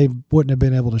 they wouldn't have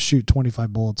been able to shoot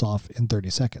 25 bullets off in 30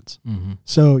 seconds. Mm-hmm.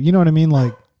 So, you know what I mean?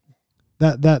 Like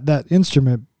that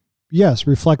instrument, yes,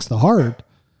 reflects the heart,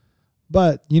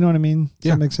 but you know what I mean?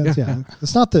 Does that make sense?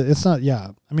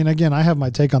 Yeah. I mean, again, I have my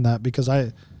take on that because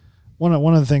one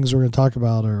of the things we're going to talk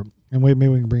about, and maybe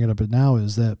we can bring it up now,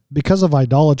 is that because of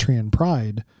idolatry and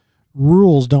pride,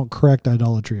 rules don't correct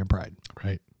idolatry and pride.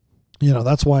 Right. You know,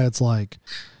 that's why it's like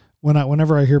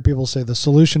whenever I hear people say the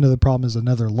solution to the problem is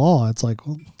another law, it's like,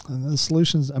 well,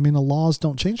 the laws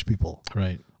don't change people.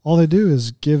 Right. All they do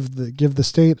is give the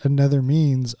state another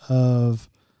means of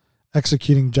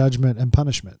executing judgment and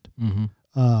punishment.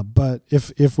 Mm-hmm. But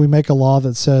if we make a law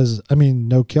that says,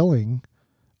 no killing,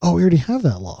 we already have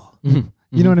that law. Mm-hmm.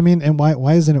 You know what I mean? And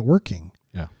why isn't it working?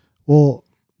 Yeah. Well,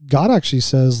 God actually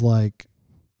says, like,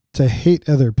 to hate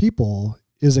other people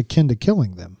is akin to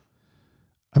killing them.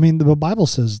 I mean, the Bible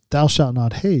says, thou shalt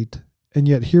not hate, and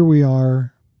yet here we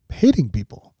are hating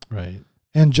people. Right.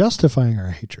 And justifying our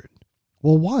hatred.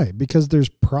 Well, why? Because there's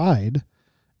pride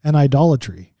and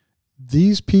idolatry.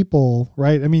 These people,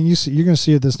 right? I mean, you're going to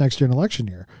see it this next year in election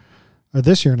year, or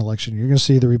this year in election year. You're going to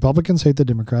see the Republicans hate the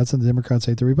Democrats and the Democrats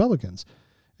hate the Republicans.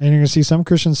 And you're going to see some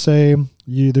Christians say,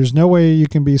 there's no way you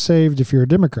can be saved if you're a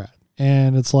Democrat.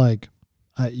 And it's like,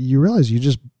 you realize you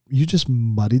just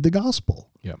muddied the gospel.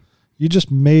 Yeah. You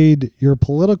just made your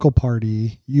political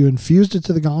party, you infused it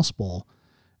to the gospel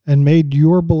and made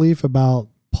your belief about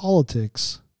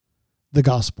politics the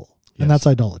gospel. Yes. And that's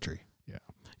idolatry. Yeah.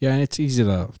 Yeah. And it's easy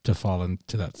to fall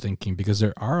into that thinking because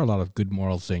there are a lot of good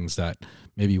moral things that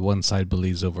maybe one side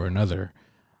believes over another,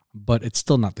 but it's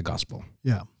still not the gospel.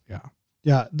 Yeah. Yeah.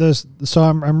 Yeah. So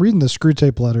I'm reading the Screw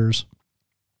Tape Letters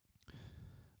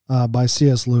by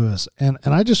C.S. Lewis. And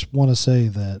I just want to say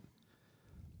that,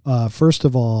 first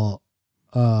of all,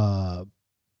 the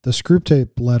Screw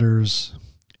Tape Letters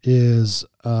is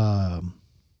one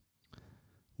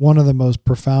of the most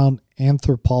profound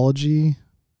anthropology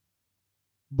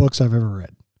books I've ever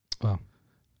read. Wow.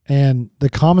 And the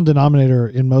common denominator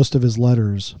in most of his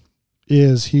letters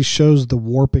is he shows the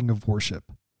warping of worship.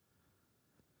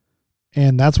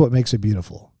 And that's what makes it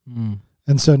beautiful. Mm.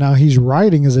 And so now he's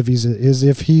writing as if he's a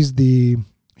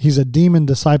demon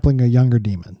discipling a younger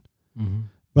demon. Mm-hmm.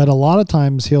 But a lot of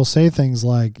times he'll say things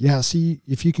like,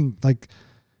 if you can, like,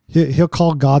 he'll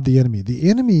call God the enemy. The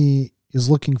enemy is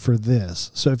looking for this.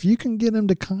 So if you can get him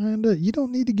to you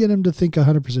don't need to get him to think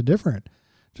 100% different.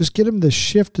 Just get him to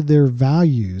shift their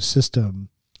value system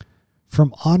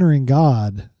from honoring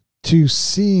God to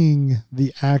seeing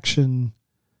the action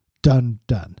done.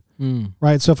 Mm.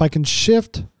 Right? So if I can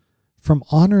shift from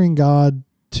honoring God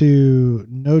to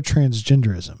no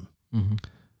transgenderism, mm-hmm.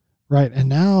 right? And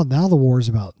now the war is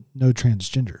about no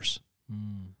transgenders.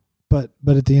 Mm. But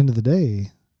at the end of the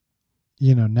day,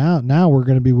 now we're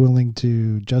going to be willing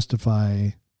to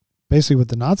justify basically what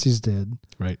the Nazis did.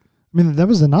 Right. I mean, that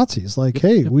was the Nazis. Like, yep,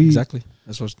 hey, exactly.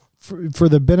 That's what for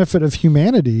the benefit of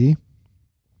humanity,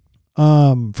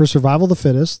 for survival of the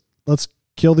fittest, let's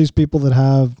kill these people that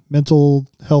have mental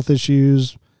health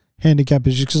issues, handicap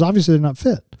issues, because obviously they're not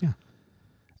fit. Yeah.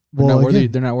 Well,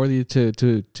 they're not worthy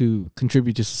to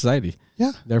contribute to society.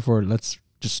 Yeah. Therefore, let's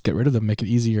just get rid of them, make it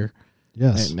easier.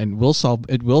 Yes. And will solve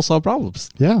problems.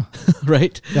 Yeah.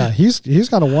 Right. Yeah. He's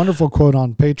got a wonderful quote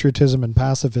on patriotism and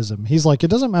pacifism. He's like, it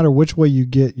doesn't matter which way you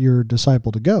get your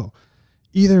disciple to go.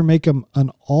 Either make him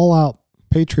an all-out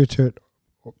patriot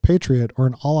or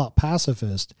an all-out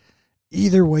pacifist.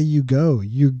 Either way you go,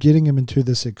 you're getting him into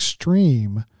this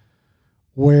extreme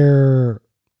where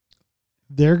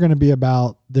they're going to be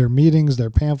about their meetings, their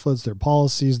pamphlets, their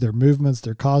policies, their movements,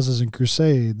 their causes and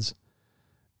crusades.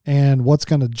 And what's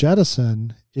going to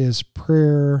jettison is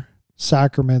prayer,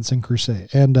 sacraments, and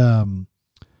crusade and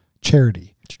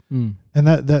charity. Mm. And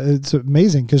that it's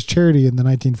amazing because charity in the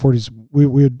 1940s,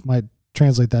 we might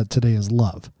translate that today as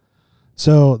love.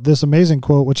 So this amazing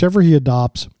quote, whichever he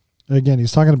adopts, again,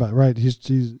 he's talking about, right? He's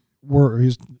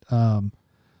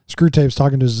Screw Tape's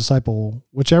talking to his disciple.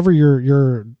 Whichever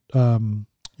your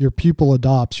pupil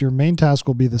adopts, your main task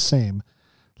will be the same.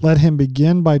 Let him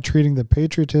begin by treating the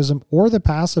patriotism or the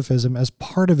pacifism as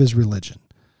part of his religion.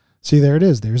 See, there it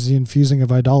is. There's the infusing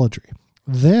of idolatry.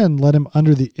 Then let him,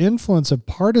 under the influence of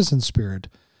partisan spirit,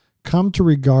 come to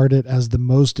regard it as the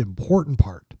most important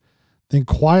part, then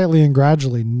quietly and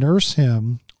gradually nurse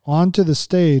him onto the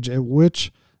stage at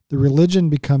which the religion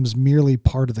becomes merely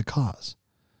part of the cause.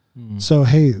 So,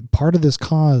 hey, part of this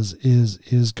cause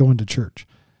is going to church,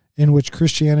 in which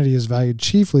Christianity is valued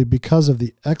chiefly because of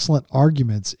the excellent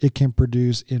arguments it can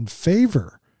produce in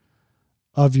favor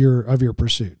of your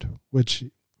pursuit, which,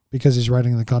 because he's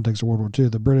writing in the context of World War II,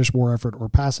 the British war effort or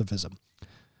pacifism.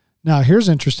 Now, here's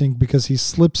interesting because he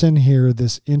slips in here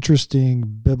this interesting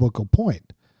biblical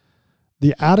point.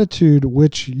 The attitude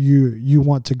which you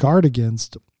want to guard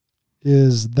against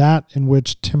is that in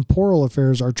which temporal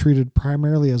affairs are treated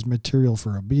primarily as material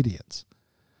for obedience.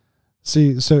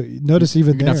 See, so notice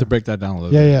even there. You have to break that down a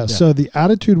little bit. Yeah. So the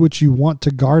attitude which you want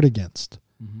to guard against.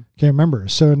 Okay, remember.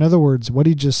 So in other words, what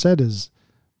he just said is,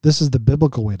 this is the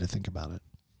biblical way to think about it,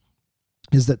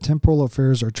 is that temporal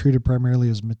affairs are treated primarily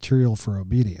as material for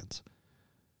obedience.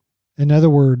 In other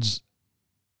words,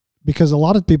 because a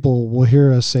lot of people will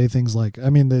hear us say things like, I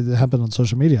mean, they happen on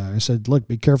social media. I said, look,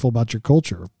 be careful about your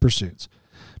culture pursuits.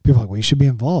 People are like, well, you should be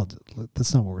involved.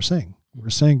 That's not what we're saying.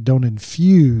 We're saying don't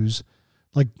infuse,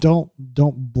 like don't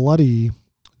muddy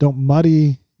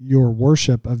your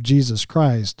worship of Jesus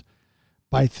Christ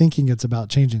by thinking it's about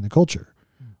changing the culture.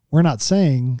 We're not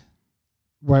saying,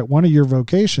 right, one of your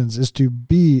vocations is to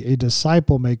be a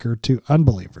disciple maker to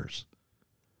unbelievers.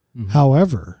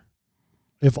 However,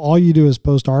 if all you do is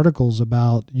post articles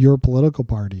about your political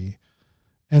party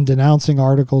and denouncing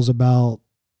articles about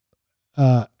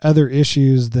other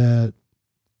issues that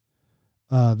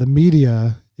the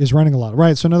media is running a lot,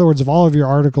 right? So in other words, if all of your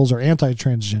articles are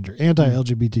anti-transgender,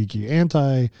 anti-LGBTQ,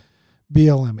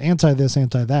 anti-BLM, anti-this,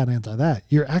 anti-that,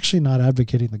 you're actually not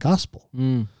advocating the gospel.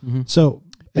 So,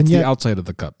 and it's yet, the outside of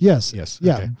the cup. Yes.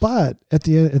 Yeah. Okay. But at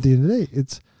the end of the day,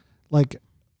 it's like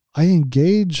I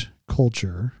engage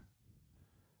culture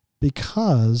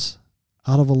because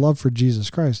out of a love for Jesus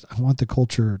Christ, I want the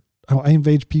culture. I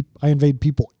invade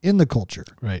people in the culture.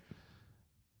 Right.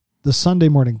 The Sunday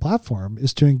morning platform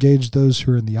is to engage those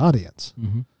who are in the audience.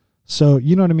 So,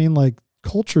 you know what I mean? Like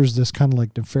culture is this kind of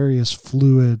like nefarious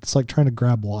fluid. It's like trying to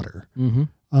grab water.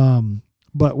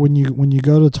 But when you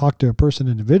go to talk to a person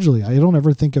individually, you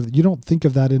don't think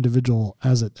of that individual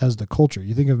as the culture.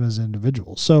 You think of them as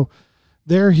individuals. So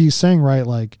there he's saying, right,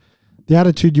 like the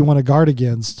attitude you want to guard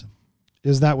against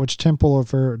is that which temporal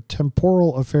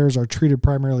affairs are treated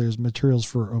primarily as materials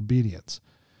for obedience.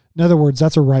 In other words,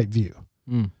 that's a right view.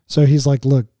 So he's like,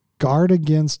 look, guard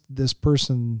against this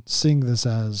person seeing this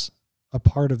as a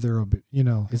part of their,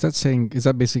 Is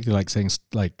that basically like saying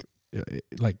like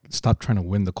stop trying to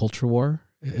win the culture war?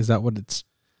 Is that what it's?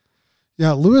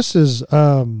 Yeah, Lewis is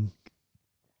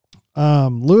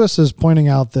pointing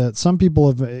out that some people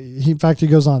have. In fact, he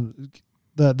goes on.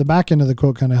 The back end of the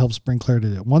quote kind of helps bring clarity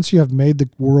to it. Once you have made the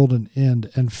world an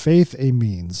end and faith a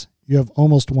means, you have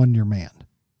almost won your man.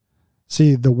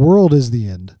 See, the world is the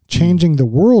end. Changing the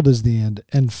world is the end,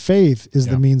 and faith is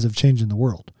the means of changing the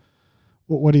world.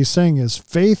 What he's saying is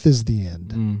faith is the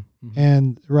end.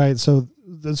 And right, so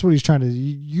that's what he's trying to,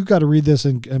 you got to read this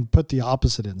and put the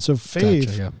opposite in. So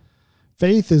faith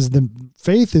is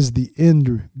the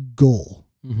end goal,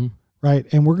 right?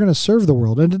 And we're going to serve the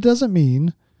world. And it doesn't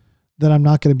mean that I'm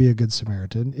not going to be a good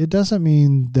Samaritan. It doesn't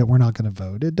mean that we're not going to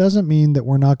vote. It doesn't mean that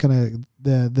we're not going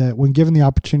to, that when given the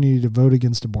opportunity to vote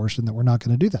against abortion, that we're not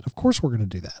going to do that. Of course we're going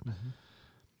to do that.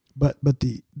 But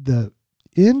the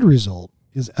end result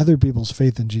is other people's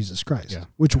faith in Jesus Christ,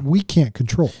 which we can't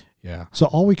control. Yeah. So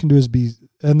all we can do is be,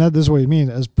 and this is what you mean,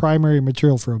 as primary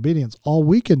material for obedience, all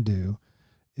we can do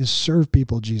is serve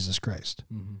people Jesus Christ.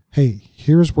 Hey,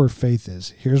 here's where faith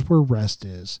is. Here's where rest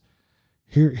is.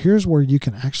 Here's where you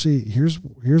can actually, here's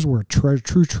where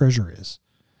true treasure is.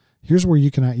 Here's where you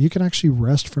can actually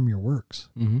rest from your works,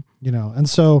 and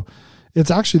so it's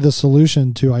actually the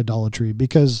solution to idolatry,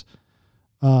 because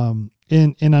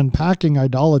in unpacking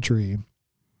idolatry,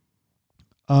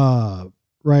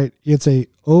 right, it's a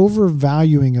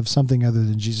overvaluing of something other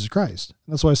than Jesus Christ.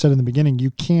 That's why I said in the beginning,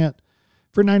 you can't,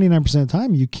 for 99% of the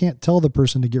time, you can't tell the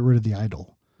person to get rid of the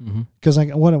idol. Because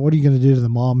like, what are you going to do to the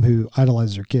mom who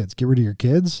idolizes her kids? Get rid of your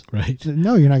kids? Right.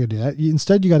 No, you're not going to do that.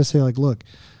 Instead, you got to say like, look,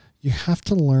 you have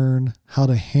to learn how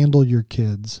to handle your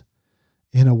kids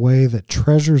in a way that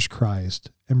treasures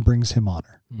Christ and brings him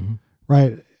honor.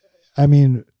 Right. I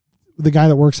mean, the guy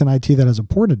that works in IT that has a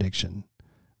porn addiction,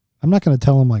 I'm not going to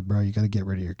tell him like, bro, you got to get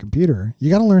rid of your computer. You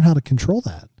got to learn how to control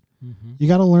that. You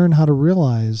got to learn how to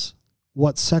realize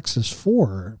what sex is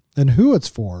for and who it's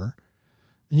for.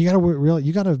 And you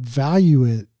got to value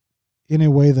it in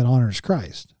a way that honors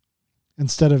Christ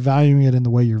instead of valuing it in the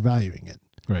way you're valuing it.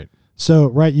 Right. So,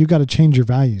 right, you got to change your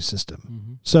value system.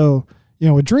 Mm-hmm. So,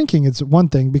 with drinking, it's one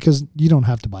thing because you don't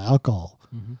have to buy alcohol.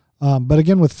 Mm-hmm. But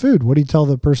again, with food, what do you tell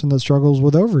the person that struggles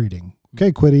with overeating?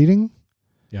 Okay, quit eating.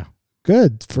 Yeah.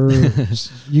 Good.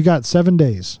 You got 7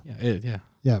 days. Yeah.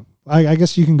 Yeah. I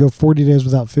guess you can go 40 days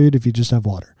without food if you just have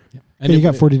water. Yeah. And you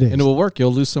got 40 days. And it will work.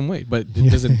 You'll lose some weight, but it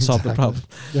doesn't solve the problem.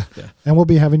 Yeah. And we'll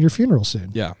be having your funeral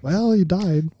soon. Yeah. Well, he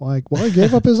died. He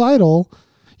gave up his idol.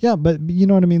 Yeah, but you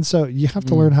know what I mean? So you have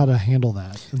to learn how to handle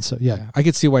that. And so, yeah. I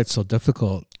could see why it's so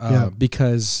difficult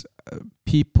because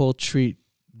people treat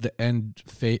the end,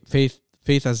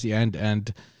 faith as the end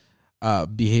and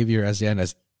behavior as the end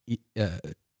as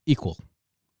equal.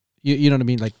 You know what I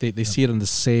mean? Like they see it on the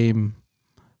same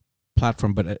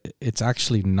platform, but it's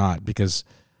actually not because,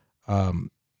 and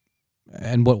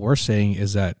what we're saying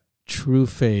is that true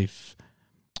faith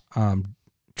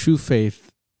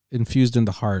infused in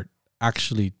the heart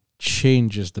actually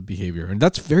changes the behavior, and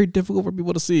that's very difficult for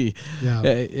people to see. Yeah,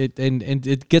 and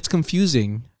it gets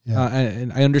confusing. Yeah.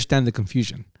 And I understand the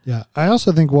confusion. Yeah, I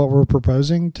also think what we're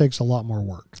proposing takes a lot more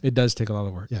work. It does take a lot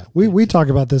of work. Yeah, we talk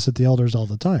about this at the elders all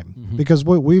the time because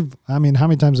how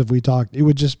many times have we talked? It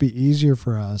would just be easier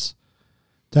for us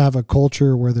to have a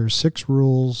culture where there's 6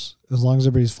 rules. As long as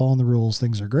everybody's following the rules,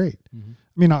 things are great. I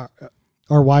mean,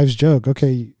 our wives joke,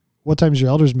 okay, what time is your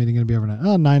elders meeting going to be overnight?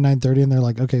 Oh, 9:30. And they're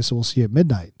like, okay, so we'll see you at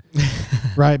midnight.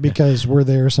 Right? Because we're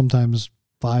there sometimes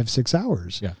 5-6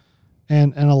 hours. Yeah.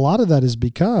 And a lot of that is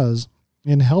because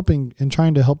in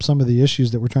trying to help some of the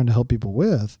issues that we're trying to help people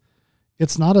with,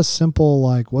 it's not a simple,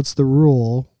 like, what's the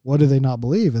rule? What do they not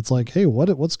believe? It's like, hey,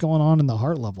 what's going on in the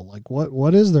heart level? Like,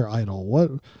 what is their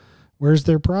idol? Where's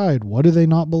their pride? What do they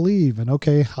not believe? And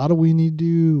okay, what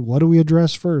do we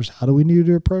address first? How do we need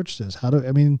to approach this?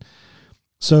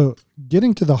 So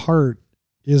getting to the heart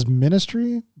is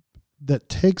ministry that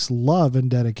takes love and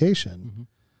dedication,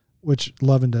 which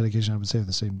love and dedication, I would say are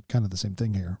the same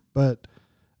thing here, but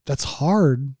that's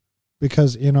hard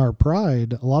because in our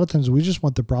pride, a lot of times we just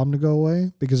want the problem to go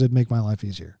away because it'd make my life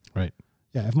easier. Right.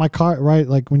 Yeah. If my car, right.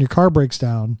 Like when your car breaks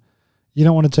down, you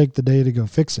don't want to take the day to go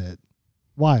fix it.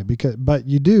 Why? But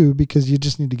you do, because you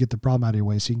just need to get the problem out of your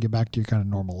way so you can get back to your kind of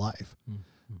normal life.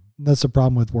 That's the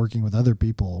problem with working with other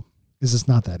people is it's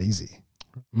not that easy.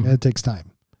 It takes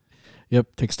time.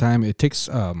 Yep. Takes time. It takes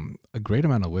a great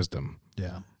amount of wisdom.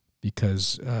 Yeah.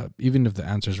 Because even if the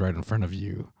answer is right in front of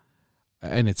you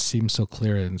and it seems so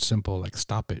clear and simple, like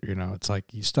stop it, it's like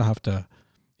you still have to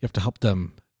help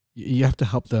them. You have to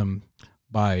help them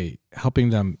by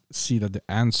helping them see that the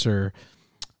answer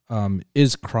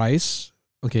is Christ.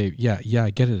 Okay. Yeah, I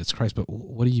get it. It's Christ, but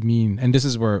what do you mean? And this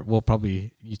is where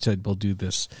you said we'll do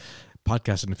this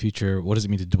podcast in the future. What does it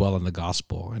mean to dwell on the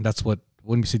gospel? And that's when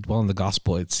we say dwell on the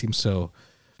gospel, it seems so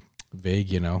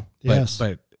vague, Yes.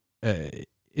 But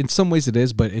in some ways it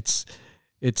is, but it's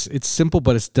simple,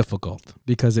 but it's difficult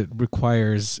because it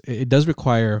does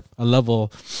require a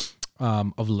level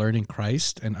of learning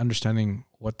Christ and understanding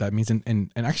what that means. And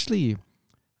actually,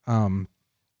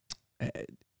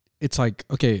 it's like,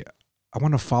 okay, I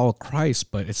want to follow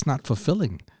Christ, but it's not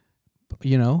fulfilling,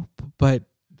 but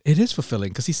it is fulfilling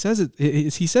because he says he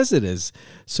says it is.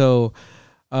 So,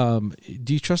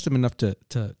 do you trust him enough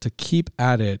to keep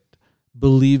at it,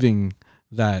 believing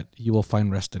that you will find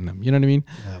rest in him? You know what I mean?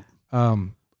 Yeah.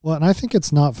 Well, and I think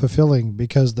it's not fulfilling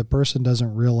because the person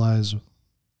doesn't realize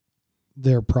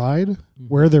their pride,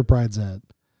 where their pride's at,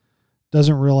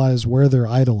 doesn't realize where their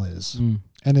idol is,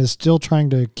 and is still trying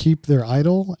to keep their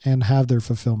idol and have their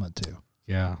fulfillment too.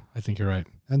 Yeah, I think you're right.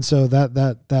 And so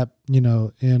that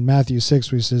in Matthew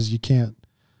 6, where he says you can't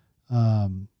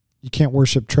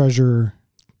worship treasure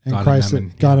and God Christ, and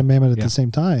mammon. God and mammon at the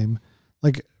same time.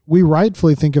 Like we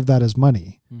rightfully think of that as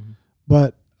money,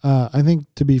 but I think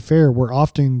to be fair, we're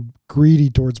often greedy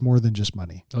towards more than just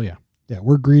money. Oh yeah, yeah,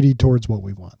 we're greedy towards what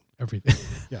we want. Everything.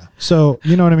 Yeah. So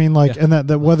you know what I mean? Like, and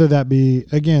that whether that be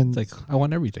again, it's like I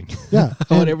want everything. Yeah,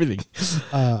 I want everything.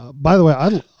 By the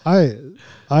way,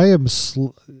 I am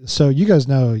so you guys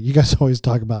know, you guys always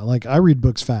talk about, like, I read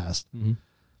books fast.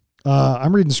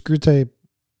 I'm reading Screw Tape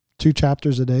 2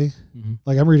 chapters a day.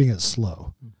 Like I'm reading it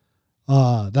slow.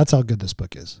 That's how good this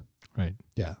book is. Right.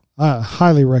 Yeah. I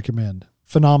highly recommend.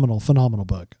 Phenomenal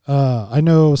book. I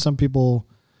know some people,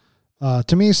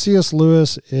 to me, C.S.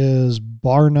 Lewis is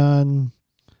bar none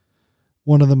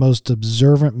one of the most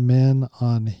observant men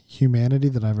on humanity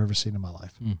that I've ever seen in my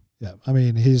life. Yeah. I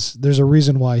mean, there's a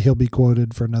reason why he'll be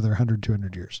quoted for another 100,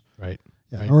 200 years. Right.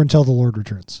 Yeah. Right. Or until the Lord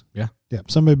returns. Yeah. Yeah.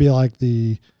 Somebody be like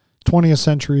the 20th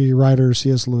century writer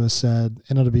C.S. Lewis said,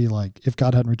 and it'll be like, if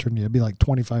God hadn't returned yet, it'd be like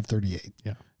 2538.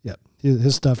 Yeah. Yeah.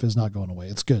 His stuff is not going away.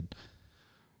 It's good.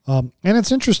 And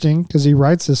it's interesting because he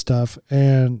writes this stuff,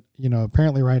 and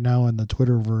apparently right now in the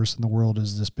Twitterverse in the world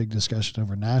is this big discussion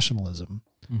over nationalism,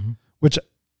 which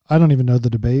I don't even know the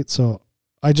debate. So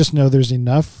I just know there's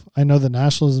enough. I know that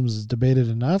nationalism is debated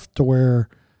enough to where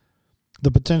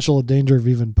the potential danger of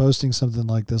even posting something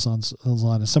like this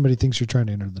online is somebody thinks you're trying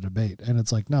to enter the debate, and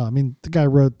it's like, no. I mean, the guy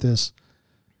wrote this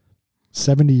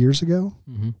 70 years ago,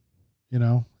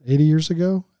 80 years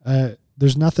ago.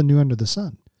 There's nothing new under the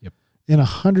sun. In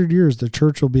 100 years, the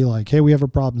church will be like, hey, we have a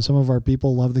problem. Some of our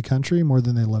people love the country more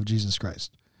than they love Jesus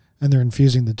Christ. And they're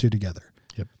infusing the two together.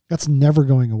 Yep. That's never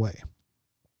going away.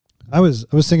 I was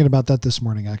thinking about that this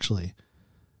morning, actually.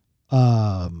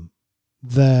 That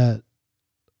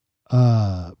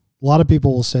a lot of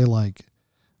people will say, like,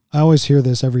 I always hear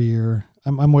this every year.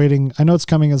 I'm waiting. I know it's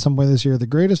coming at some point this year. The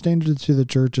greatest danger to the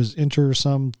church is enter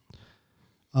some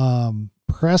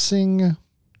pressing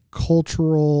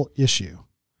cultural issue.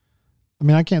 I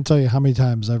mean, I can't tell you how many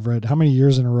times how many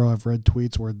years in a row I've read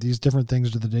tweets where these different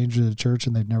things are the danger of the church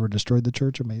and they've never destroyed the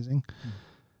church. Amazing.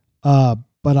 But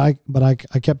I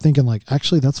kept thinking, like,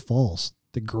 actually that's false.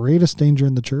 The greatest danger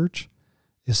in the church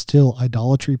is still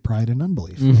idolatry, pride, and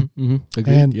unbelief.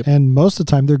 Agreed. And most of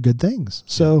the time they're good things.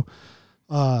 So,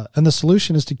 and the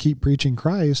solution is to keep preaching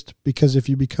Christ, because if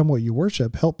you become what you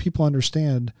worship, help people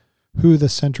understand who the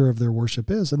center of their worship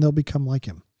is, and they'll become like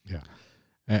him. Yeah.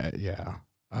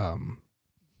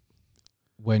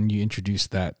 When you introduce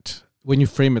that, when you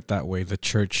frame it that way, the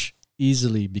church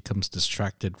easily becomes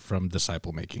distracted from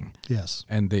disciple making. Yes.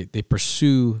 And they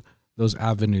pursue those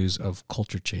avenues of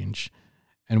culture change.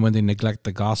 And when they neglect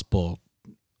the gospel,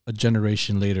 a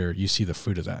generation later, you see the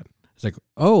fruit of that. It's like,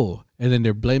 oh, and then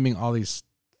they're blaming all these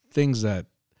things that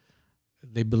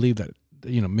they believe that,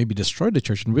 maybe destroyed the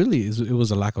church. And really, it was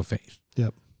a lack of faith.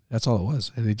 Yep. That's all it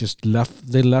was. And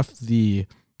they left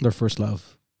their first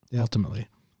love, ultimately.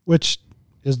 Which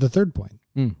is the third point.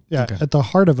 Okay. At the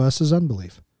heart of us is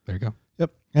unbelief. There you go.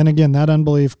 Yep. And again, that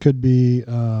unbelief could be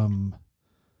can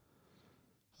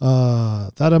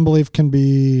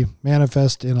be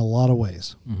manifest in a lot of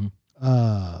ways.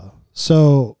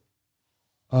 So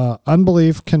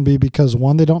unbelief can be because,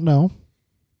 one, they don't know.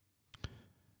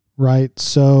 Right.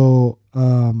 So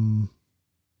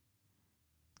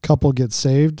couple gets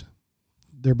saved.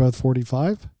 They're both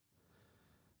 45.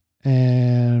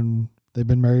 And they've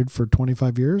been married for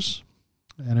 25 years.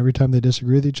 And every time they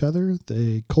disagree with each other,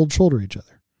 they cold shoulder each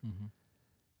other.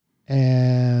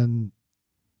 And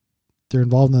they're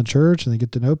involved in the church and they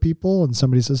get to know people. And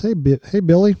somebody says, hey,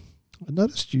 Billy, I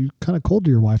noticed you kind of cold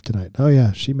to your wife tonight. Oh,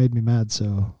 yeah, she made me mad.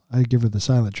 So I give her the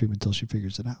silent treatment until she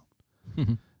figures it out.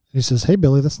 And he says, hey,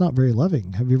 Billy, that's not very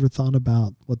loving. Have you ever thought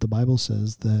about what the Bible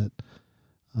says that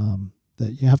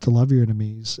you have to love your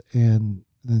enemies, and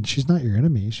then she's not your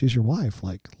enemy, she's your wife.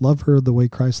 Like, love her the way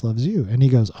Christ loves you. And he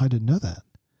goes, I didn't know that.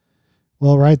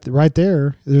 Well, right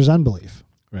there, there's unbelief.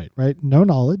 Right? No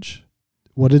knowledge.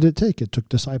 What did it take? It took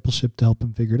discipleship to help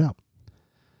him figure it out.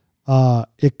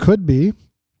 It could be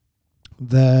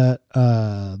that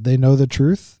they know the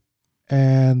truth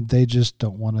and they just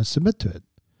don't want to submit to it.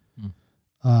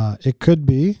 It could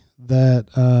be that,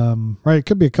 it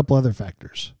could be a couple other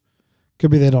factors.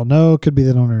 Could be they don't know. Could be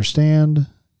they don't understand.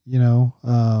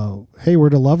 Hey, we're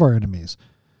to love our enemies.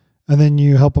 And then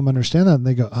you help them understand that, and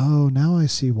they go, oh, now I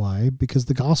see why, because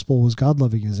the gospel was God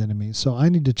loving his enemies. So I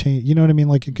need to change. You know what I mean?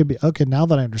 Like, it could be, okay, now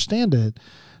that I understand it,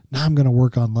 now I'm going to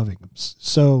work on loving them.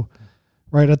 So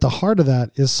right at the heart of that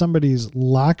is somebody's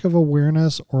lack of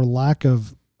awareness or lack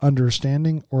of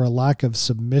understanding or a lack of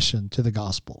submission to the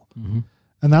gospel.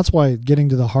 And that's why getting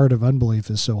to the heart of unbelief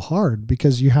is so hard,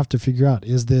 because you have to figure out,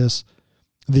 is this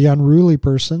the unruly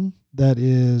person that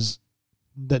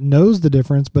knows the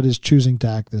difference but is choosing to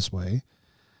act this way?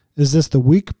 Is this the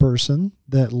weak person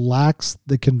that lacks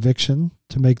the conviction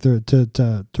to make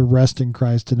to rest in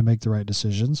Christ and to make the right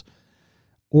decisions?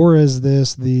 Or is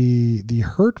this the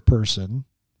hurt person,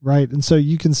 right? And so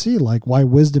you can see, like, why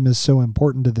wisdom is so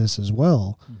important to this as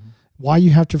well. Why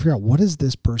you have to figure out, what does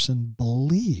this person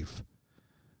believe?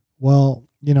 Well,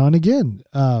 and again,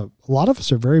 a lot of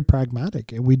us are very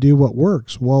pragmatic and we do what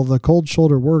works. Well, the cold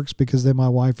shoulder works because then my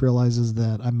wife realizes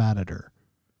that I'm mad at her.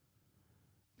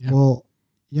 Yeah. Well,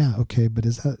 yeah, okay, but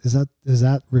is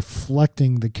that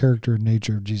reflecting the character and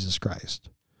nature of Jesus Christ?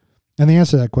 And the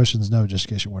answer to that question is no, just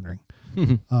in case you're wondering.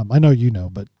 I know you know,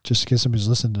 but just in case somebody's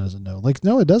listening and doesn't know. Like,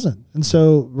 no, it doesn't. And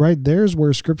so right there's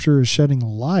where Scripture is shedding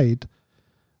light.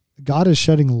 God is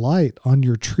shedding light on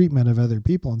your treatment of other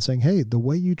people and saying, hey, the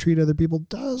way you treat other people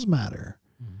does matter.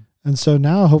 And so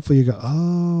now hopefully you go,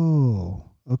 oh,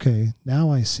 okay,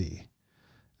 now I see.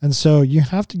 And so you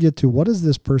have to get to, what does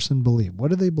this person believe?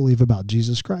 What do they believe about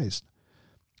Jesus Christ?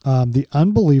 The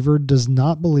unbeliever does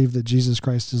not believe that Jesus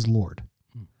Christ is Lord.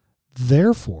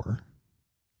 Therefore,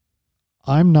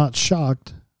 I'm not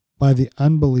shocked by the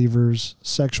unbeliever's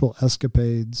sexual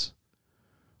escapades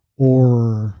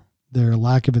or their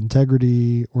lack of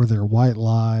integrity or their white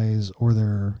lies or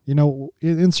their,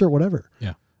 insert whatever.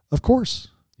 Yeah. Of course.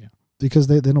 Yeah. Because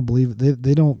they don't believe,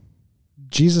 they don't,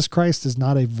 Jesus Christ is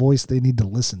not a voice they need to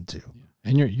listen to.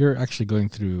 And you're actually going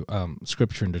through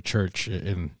scripture in the church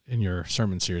in your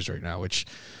sermon series right now, which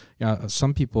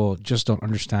some people just don't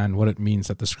understand what it means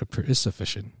that the scripture is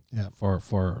sufficient for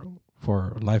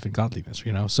life and godliness.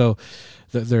 So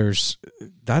there's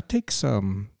that takes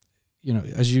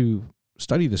as you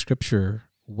study the scripture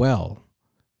well,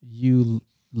 you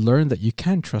learn that you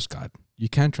can trust God, you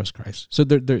can trust Christ. So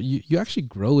you actually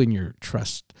grow in your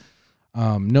trust.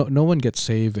 No one gets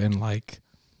saved and like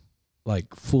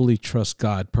fully trust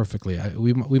God perfectly.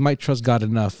 We might trust God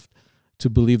enough to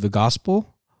believe the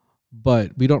gospel,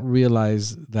 but we don't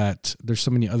realize that there's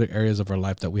so many other areas of our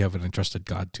life that we haven't entrusted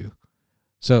God to.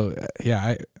 So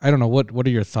I don't know, what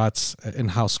are your thoughts in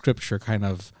how scripture kind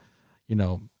of,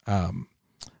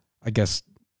 I guess,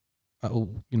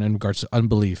 in regards to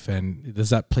unbelief, and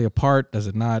does that play a part? Does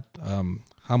it not?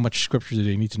 How much scripture do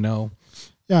they need to know?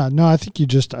 Yeah, no, I think you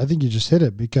just hit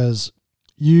it, because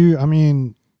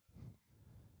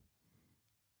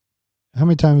how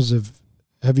many times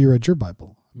have you read your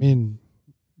Bible? I mean,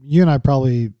 you and I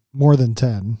probably more than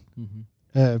 10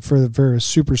 for a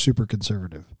super, super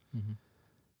conservative. Mm-hmm.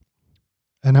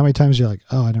 And how many times you're like,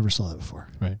 oh, I never saw that before.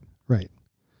 Right.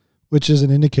 Which is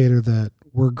an indicator that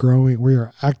we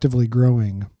are actively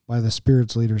growing by the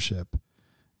Spirit's leadership.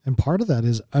 And part of that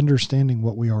is understanding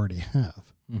what we already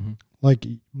have. Mm-hmm. Like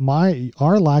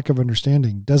our lack of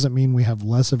understanding doesn't mean we have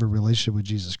less of a relationship with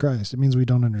Jesus Christ. It means we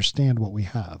don't understand what we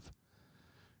have.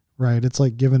 Right. It's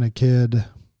like giving a kid,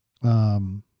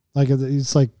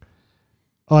 it's like,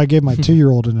 oh, I gave my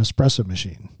 2-year-old an espresso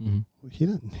machine. Mm-hmm. He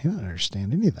didn't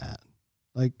understand any of that.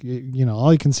 Like, all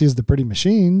he can see is the pretty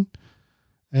machine,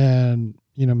 and,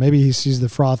 maybe he sees the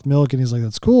froth milk and he's like,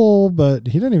 that's cool, but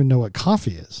he didn't even know what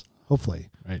coffee is, hopefully.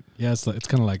 Right. Yeah. It's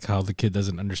kind of like how the kid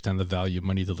doesn't understand the value of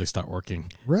money till they start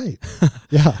working. Right.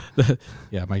 Yeah.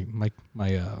 Yeah. My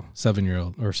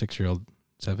 7-year-old or 6-year-old,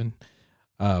 7,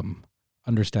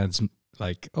 understands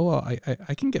like, oh, well,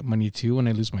 I can get money too when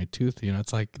I lose my tooth.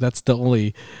 It's like, that's the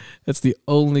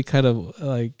only kind of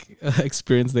like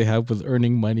experience they have with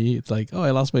earning money. It's like, oh,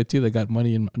 I lost my tooth. I got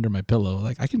money under my pillow.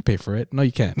 Like, I can pay for it. No,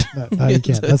 you can't. No, you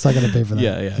can't. That's not going to pay for that.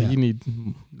 Yeah. You need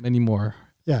many more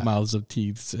mouths of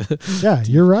teeth. Yeah,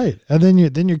 you're right. And then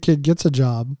your kid gets a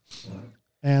job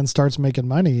and starts making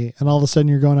money, and all of a sudden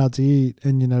you're going out to eat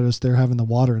and you notice they're having the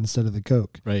water instead of the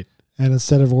Coke. Right. And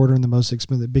instead of ordering the most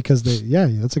expensive, because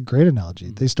that's a great analogy.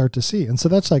 They start to see. And so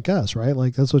that's like us, right?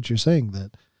 Like, that's what you're saying,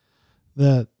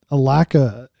 that a lack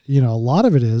of, a lot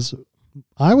of it is,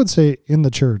 I would say, in the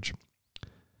church,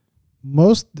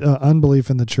 most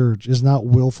unbelief in the church is not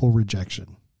willful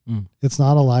rejection. It's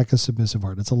not a lack of submissive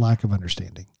heart. It's a lack of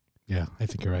understanding. Yeah, I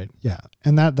think you're right. Yeah.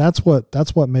 And that's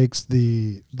what makes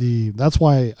that's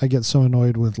why I get so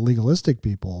annoyed with legalistic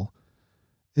people,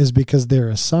 is because their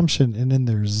assumption, and in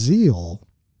their zeal,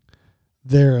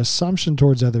 their assumption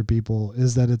towards other people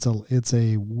is that it's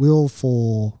a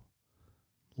willful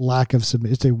lack of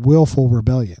submission. It's a willful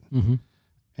rebellion. Mm-hmm.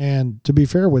 And to be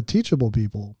fair, with teachable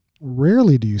people,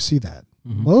 rarely do you see that.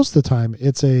 Mm-hmm. Most of the time,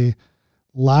 it's a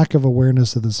lack of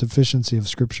awareness of the sufficiency of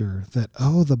Scripture, that,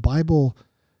 oh, the Bible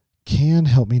can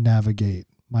help me navigate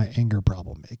my anger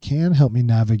problem. It can help me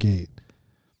navigate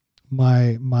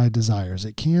my desires.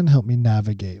 It can help me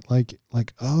navigate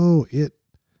oh, it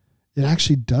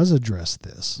actually does address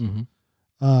this.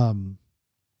 Mm-hmm.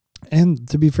 And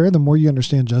to be fair, the more you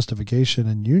understand justification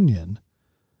and union,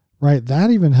 right,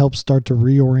 that even helps start to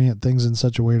reorient things in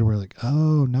such a way to where, like,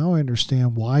 oh, now I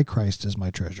understand why Christ is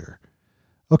my treasure.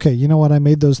 Okay, you know what? I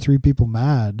made those 3 people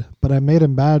mad, but I made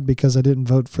them mad because I didn't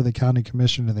vote for the county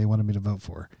commissioner they wanted me to vote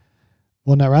for.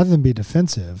 Well, now, rather than be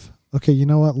defensive, okay, you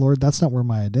know what, Lord, that's not where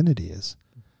my identity is.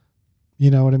 You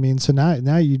know what I mean? So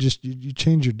now you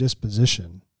change your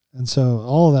disposition. And so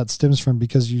all of that stems from,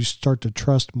 because you start to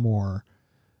trust more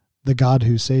the God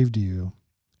who saved you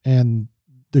and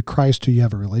the Christ who you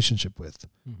have a relationship with.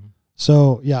 Mm-hmm.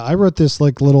 So yeah, I wrote this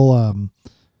like little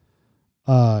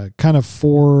kind of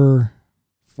four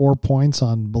points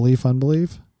on belief,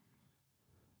 unbelief.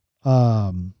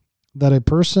 That a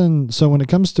person, so when it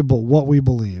comes to what we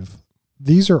believe,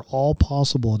 these are all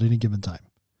possible at any given time.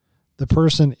 The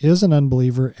person is an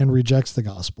unbeliever and rejects the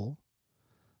gospel.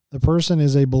 The person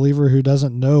is a believer who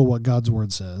doesn't know what God's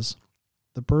word says.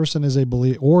 The person is a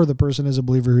believer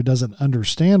who doesn't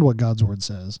understand what God's word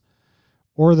says,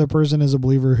 or the person is a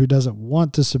believer who doesn't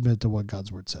want to submit to what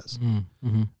God's word says.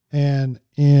 Mm-hmm. And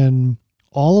in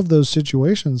all of those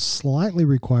situations, slightly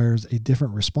requires a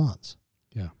different response.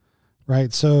 Yeah.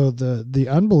 Right. So the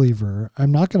unbeliever,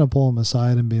 I'm not going to pull them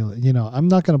aside and be, I'm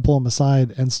not going to pull them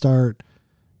aside and start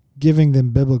giving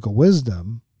them biblical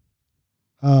wisdom.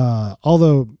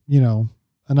 Although,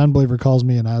 an unbeliever calls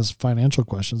me and has financial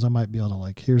questions, I might be able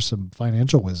to here's some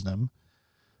financial wisdom.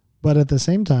 But at the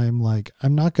same time,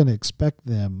 I'm not going to expect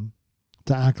them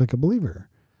to act like a believer.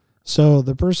 So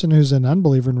the person who's an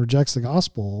unbeliever and rejects the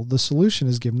gospel, the solution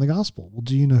is give them the gospel. Well,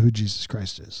 do you know who Jesus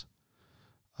Christ is?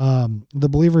 The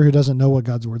believer who doesn't know what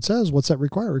God's word says, what's that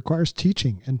require? It requires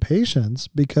teaching and patience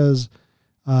because,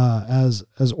 as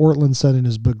Ortland said in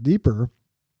his book, Deeper,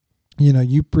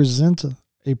 you present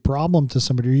a problem to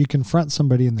somebody or you confront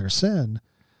somebody in their sin.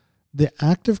 The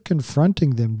act of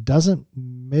confronting them doesn't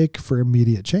make for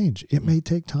immediate change. It may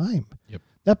take time. Yep.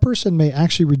 That person may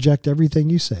actually reject everything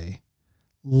you say,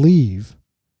 leave,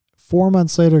 4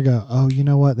 months later go, oh, you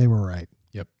know what? They were right.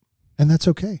 Yep. And that's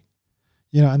okay.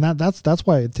 And that's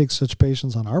why it takes such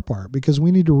patience on our part, because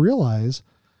we need to realize,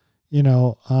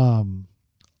 a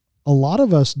lot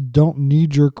of us don't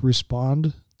knee-jerk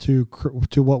respond to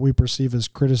what we perceive as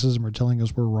criticism or telling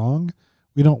us we're wrong.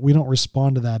 We don't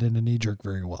respond to that in a knee-jerk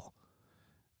very well.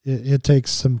 It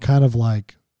takes some kind of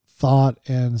thought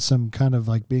and some kind of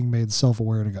being made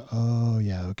self-aware to go, oh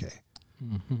yeah, okay.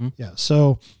 Mm-hmm. Yeah.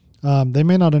 So they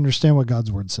may not understand what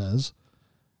God's word says.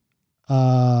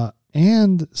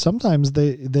 And sometimes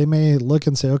they may look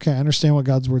and say, okay, I understand what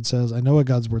God's word says. I know what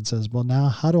God's word says. Well, now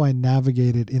how do I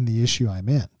navigate it in the issue I'm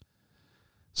in?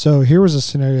 So here was a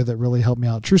scenario that really helped me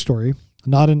out. True story,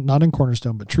 not in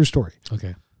Cornerstone, but true story.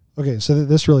 Okay. So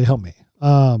this really helped me.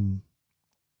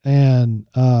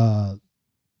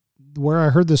 Where I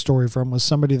heard this story from was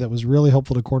somebody that was really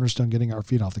helpful to Cornerstone getting our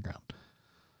feet off the ground.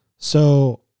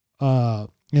 So,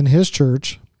 in his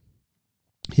church,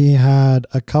 he had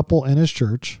a couple in his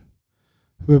church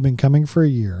who had been coming for a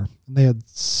year. They had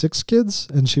 6 kids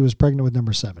and she was pregnant with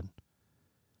number 7.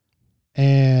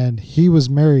 And he was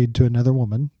married to another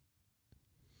woman.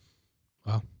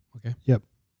 Wow. Okay. Yep.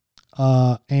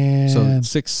 And so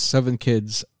 6, 7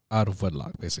 kids out of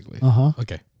wedlock, basically. Uh-huh.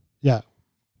 Okay. Yeah.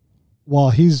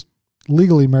 While he's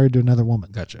legally married to another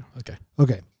woman. Gotcha. Okay.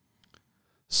 Okay.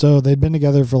 So they'd been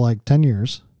together for 10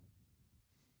 years.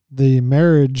 The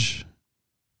marriage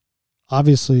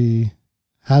obviously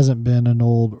hasn't been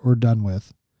annulled or done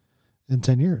with in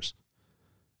 10 years.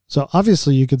 So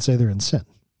obviously you could say they're in sin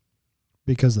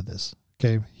because of this.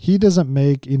 Okay. He doesn't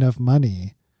make enough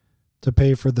money to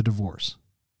pay for the divorce.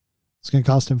 It's going to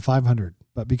cost him $500,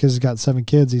 but because he's got 7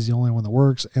 kids, he's the only one that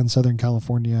works, and Southern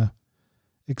California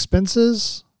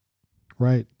expenses,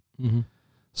 right? Mm-hmm.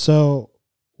 So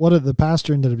what the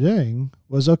pastor ended up doing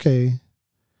was, okay,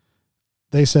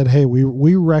 they said, hey,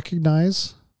 we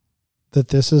recognize that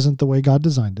this isn't the way God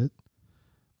designed it.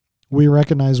 We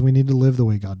recognize we need to live the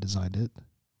way God designed it.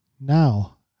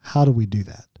 Now, how do we do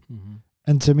that? Mm-hmm.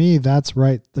 And to me, that's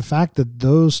right. The fact that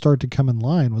those start to come in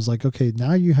line was okay,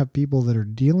 now you have people that are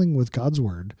dealing with God's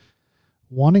word,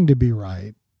 wanting to be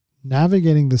right,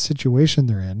 navigating the situation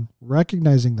they're in,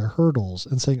 recognizing their hurdles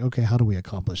and saying, okay, how do we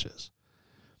accomplish this?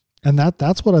 And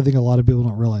that's what I think a lot of people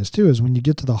don't realize too, is when you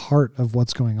get to the heart of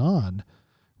what's going on,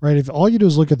 right? If all you do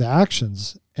is look at the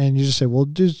actions and you just say, well,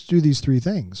 just do these 3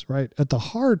 things, right? At the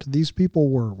heart, these people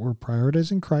were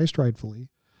prioritizing Christ rightfully,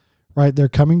 right? They're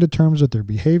coming to terms with their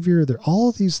behavior. All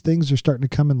of these things are starting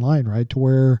to come in line, right? To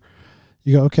where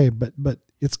you go, okay, but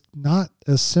it's not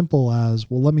as simple as,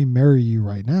 well, let me marry you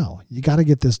right now. You got to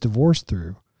get this divorce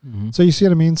through. Mm-hmm. So you see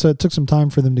what I mean? So it took some time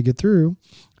for them to get through.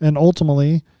 And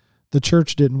ultimately, the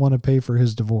church didn't want to pay for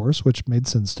his divorce, which made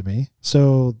sense to me.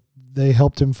 So they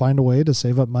helped him find a way to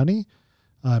save up money,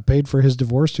 paid for his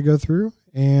divorce to go through,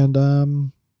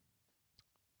 and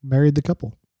married the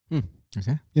couple.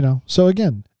 Okay. So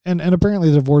again, and apparently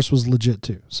the divorce was legit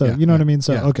too. So Yeah, you know what I mean?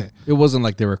 So, yeah. okay. It wasn't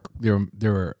like they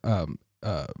were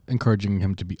encouraging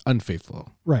him to be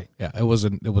unfaithful. Right. Yeah. It was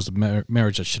a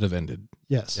marriage that should have ended.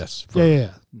 Yes. Yes.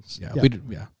 Yeah.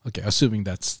 Yeah. Okay. Assuming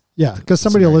that's. Yeah. Because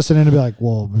somebody will listen in and be like,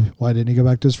 well, why didn't he go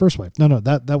back to his first wife? No,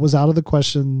 that was out of the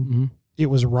question. Mm-hmm. It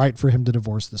was right for him to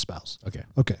divorce the spouse.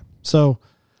 Okay. So,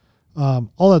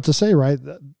 all that to say, right?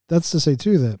 That's to say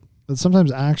too, that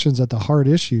sometimes actions at the hard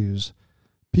issues,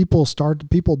 people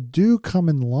do come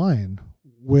in line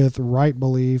with right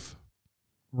belief,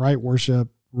 right worship,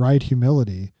 right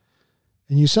humility.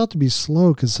 And you still have to be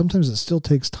slow because sometimes it still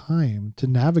takes time to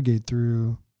navigate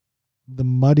through the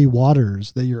muddy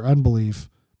waters that your unbelief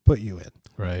put you in.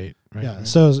 Right. Yeah. Right.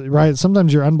 So,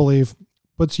 sometimes your unbelief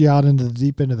puts you out into the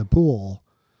deep end of the pool,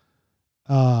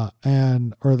 or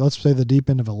let's say the deep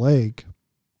end of a lake,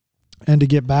 and to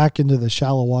get back into the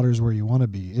shallow waters where you want to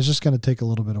be, it's just going to take a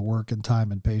little bit of work and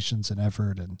time and patience and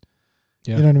effort. And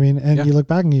you know what I mean? And you look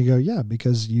back and you go, yeah,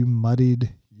 because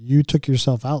you took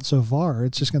yourself out so far,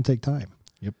 it's just going to take time.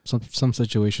 Yep. Some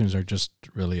situations are just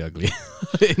really ugly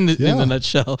in the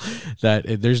nutshell, that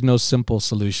there's no simple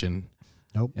solution.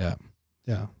 Nope. Yeah.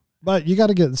 Yeah. But you got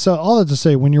to so all that to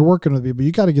say, when you're working with people,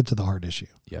 you got to get to the heart issue.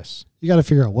 Yes. You got to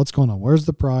figure out what's going on. Where's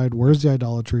the pride? Where's the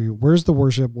idolatry? Where's the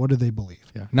worship? What do they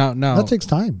believe? Yeah. Now that takes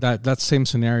time. That same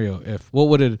scenario, what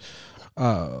would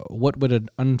an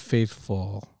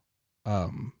unfaithful,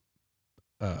 how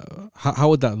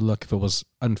would that look if it was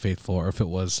unfaithful, or if it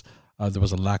was, there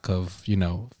was a lack of,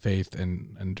 faith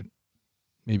and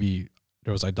maybe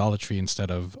there was idolatry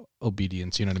instead of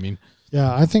obedience. You know what I mean?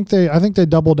 Yeah, I think they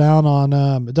double down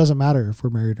on it doesn't matter if we're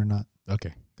married or not.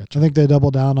 Okay, gotcha. I think they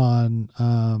double down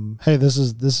on hey, this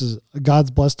is God's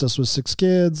blessed us with 6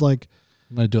 kids. Like,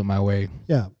 I'm gonna do it my way.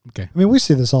 Yeah. Okay. I mean, we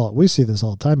see this all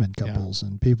the time in couples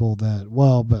and people that,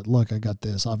 but look, I got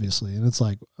this, obviously, and it's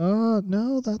like,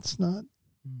 no, that's not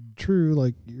true.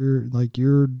 Like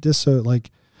you're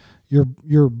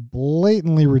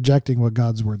blatantly rejecting what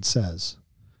God's word says.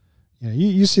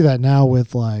 You see that now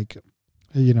with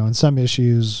in some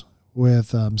issues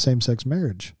with same-sex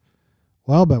marriage.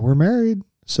 Well, but we're married,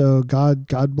 so God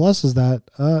blesses that.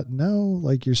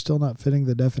 No, you're still not fitting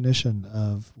the definition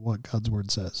of what God's word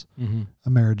says a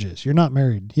marriage is. You're not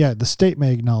married. Yeah, the state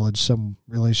may acknowledge some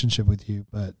relationship with you,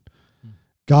 but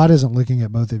God isn't looking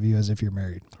at both of you as if you're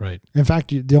married. Right. In fact,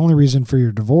 the only reason for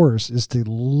your divorce is to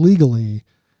legally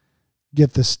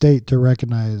get the state to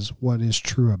recognize what is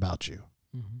true about you.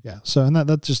 Yeah. So, and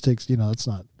that just takes, it's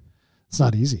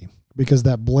not easy, because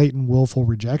that blatant willful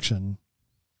rejection,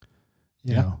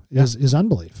 is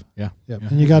unbelief. Yeah. Yeah.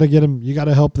 And you got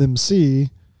to help them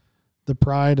see the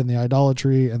pride and the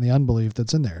idolatry and the unbelief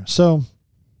that's in there. So,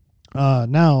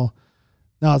 now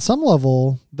at some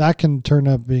level that can turn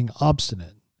up being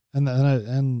obstinate.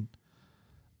 And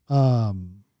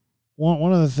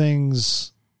one of the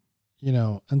things,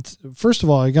 and first of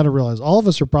all, you got to realize all of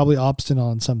us are probably obstinate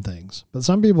on some things, but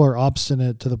some people are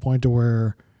obstinate to the point to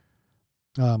where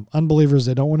unbelievers,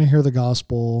 they don't want to hear the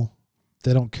gospel.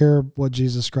 They don't care what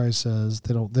Jesus Christ says.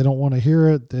 They don't want to hear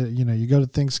it. You go to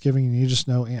Thanksgiving and you just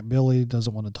know Aunt Billy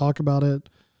doesn't want to talk about it.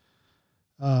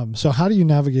 So how do you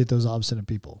navigate those obstinate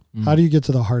people? How do you get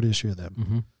to the heart issue of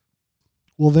them?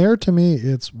 Well, there, to me,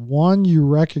 it's one, you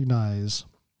recognize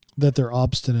that they're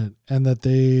obstinate and that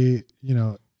they,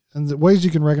 and the ways you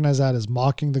can recognize that is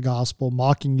mocking the gospel,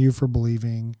 mocking you for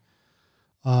believing,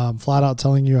 flat out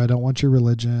telling you, I don't want your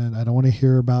religion. I don't want to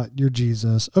hear about your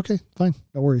Jesus. Okay, fine.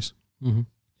 No worries.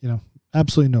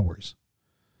 Absolutely no worries.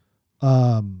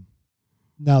 Now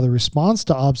the response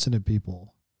to obstinate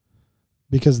people,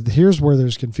 because here's where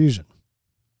there's confusion.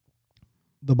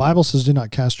 The Bible says, do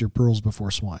not cast your pearls before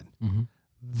swine.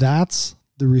 That's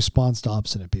the response to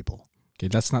obstinate people. Okay.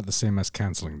 That's not the same as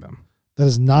canceling them. That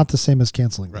is not the same as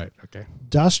canceling them. Right. Okay.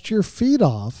 Dust your feet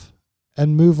off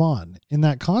and move on. In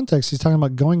that context, he's talking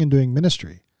about going and doing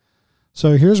ministry.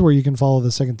 So here's where you can follow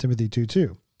the 2 Timothy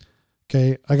 2:2.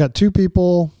 Okay. I got 2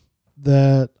 people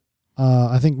that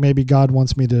I think maybe God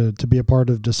wants me to be a part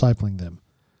of discipling them.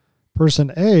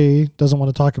 Person A doesn't want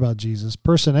to talk about Jesus.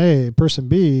 Person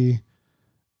B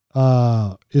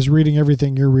is reading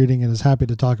everything you're reading and is happy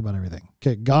to talk about everything.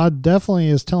 Okay. God definitely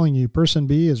is telling you person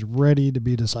B is ready to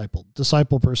be discipled.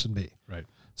 Disciple person B. Right.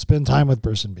 Spend time with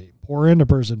person B. Pour into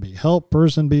person B. Help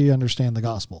person B understand the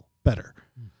gospel better.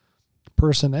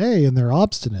 Person A, in their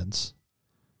obstinance,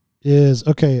 is,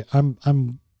 okay,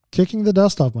 I'm kicking the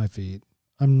dust off my feet.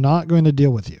 I'm not going to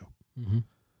deal with you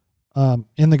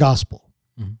in the gospel.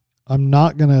 I'm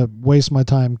not going to waste my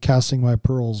time casting my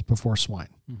pearls before swine.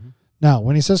 Now,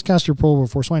 when he says cast your pearl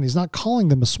before swine, he's not calling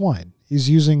them a swine. He's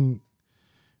using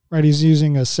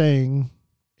a saying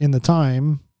in the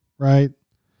time, right?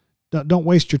 Don't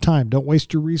waste your time. Don't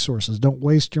waste your resources. Don't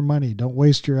waste your money. Don't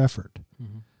waste your effort.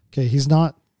 Okay. He's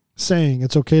not saying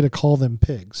it's okay to call them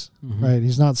pigs, right?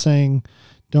 He's not saying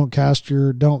don't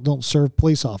serve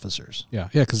police officers. Yeah.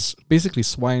 Yeah. Cause basically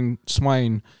swine,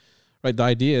 right. The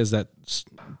idea is that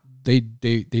they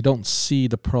don't see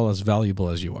the pearl as valuable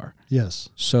as you are. Yes.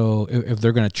 So if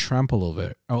they're going to trample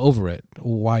over it,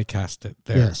 why cast it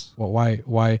there? Yes. Well,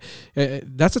 why?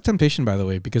 That's a temptation, by the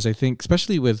way, because I think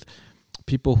especially with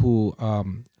people who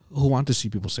want to see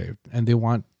people saved and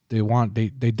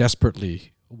they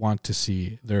desperately want to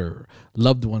see their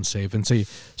loved ones saved, and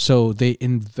so they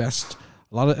invest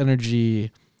a lot of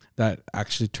energy that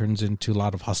actually turns into a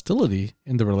lot of hostility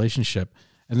in the relationship,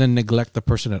 and then neglect the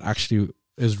person that actually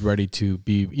is ready to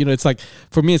be, it's like,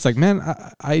 for me, it's like, man,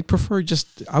 I prefer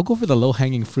I'll go for the low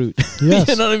hanging fruit. Yes.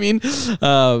 You know what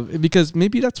I mean? Because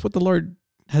maybe that's what the Lord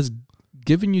has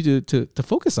given you to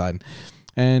focus on,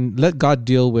 and let God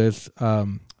deal with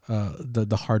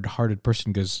the hard-hearted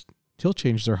person, because He'll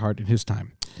change their heart in His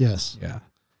time. Yes. Yeah.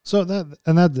 So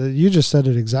that you just said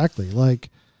it exactly. Like,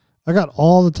 I got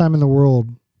all the time in the world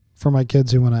for my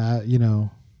kids who want to,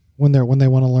 when they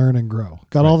want to learn and grow.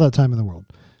 Got all that time in the world.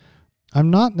 I'm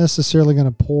not necessarily going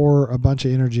to pour a bunch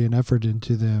of energy and effort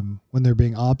into them when they're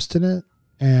being obstinate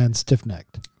and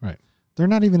stiff-necked. Right. They're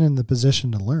not even in the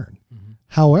position to learn. Mm-hmm.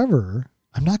 However,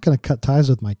 I'm not going to cut ties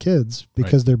with my kids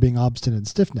because they're being obstinate and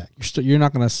stiff-necked. You're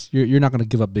not gonna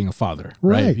give up being a father,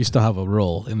 right? You still have a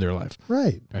role in their life,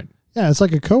 right? Right. Yeah, it's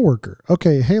like a coworker.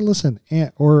 Okay, hey, listen,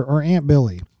 Aunt or Aunt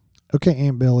Billy. Okay,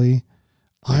 Aunt Billy,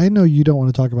 I know you don't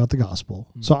want to talk about the gospel,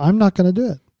 so I'm not going to do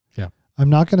it. Yeah. I'm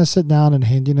not going to sit down and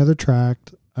hand you another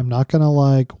tract. I'm not going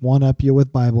to one up you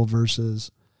with Bible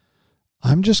verses.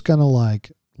 I'm just going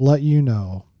to let you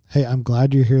know, hey, I'm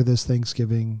glad you're here this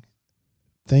Thanksgiving.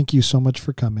 Thank you so much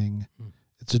for coming.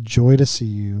 It's a joy to see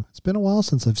you. It's been a while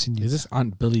since I've seen you. Is this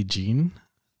Aunt Billie Jean,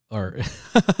 or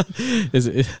is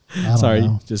it? I don't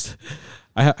know.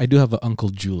 I do have an Uncle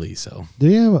Julie, so. Do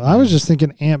you? I was just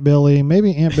thinking Aunt Billy.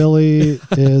 Maybe Aunt Billy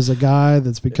is a guy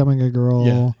that's becoming a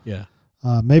girl. Yeah.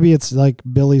 Maybe it's like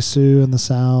Billy Sue in the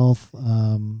South.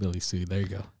 Billy Sue. There you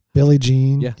go. Billie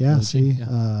Jean. Yeah. Yeah. Billie See.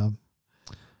 Jean,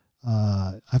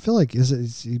 I feel like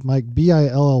is Mike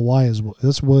Billy is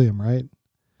that's William, right?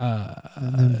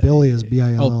 And then Billy is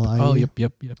Billie. Oh,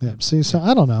 yep. See, so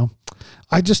I don't know.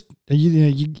 I just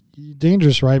you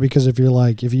dangerous, right? Because if you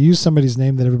use somebody's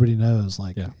name that everybody knows,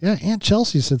 Aunt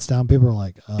Chelsea sits down, people are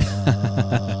like,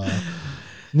 and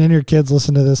then your kids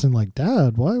listen to this and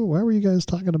Dad, why were you guys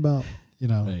talking about,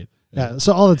 Right. Yeah.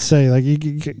 So all that to say,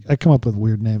 I come up with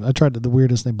weird names. I tried the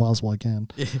weirdest name possible I can.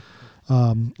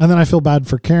 And then I feel bad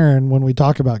for Karen when we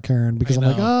talk about Karen, because I'm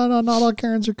like, oh no, not all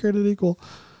Karens are created equal.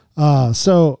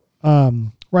 So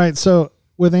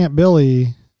with Aunt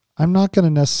Billy, I'm not going to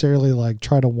necessarily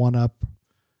try to one up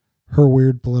her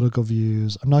weird political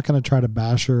views. I'm not going to try to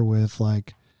bash her with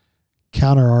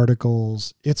counter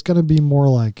articles. It's going to be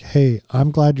more hey, I'm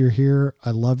glad you're here.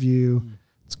 I love you.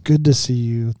 It's good to see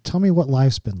you. Tell me what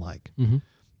life's been like. Mm-hmm.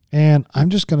 And I'm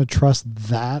just going to trust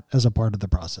that as a part of the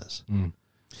process.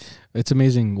 It's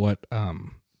amazing what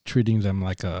treating them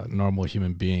like a normal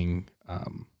human being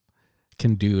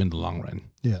can do in the long run.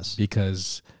 Yes.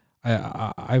 Because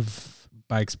I've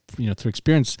through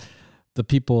experience, the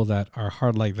people that are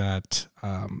hard like that,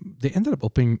 they ended up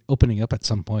opening up at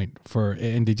some point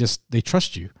and they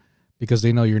trust you because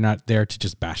they know you're not there to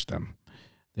just bash them.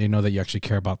 They know that you actually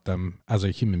care about them as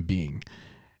a human being.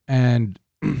 And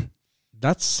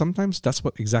that's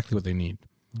exactly what they need.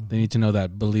 Mm-hmm. They need to know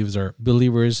that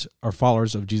believers or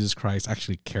followers of Jesus Christ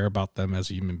actually care about them as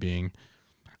a human being.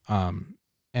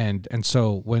 And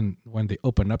so when they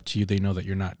open up to you, they know that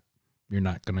you're not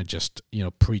going to just,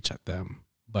 preach at them,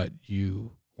 but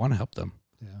you want to help them.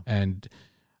 Yeah. And,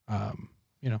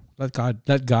 let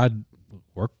God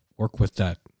work with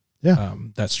that. Yeah.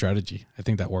 That strategy. I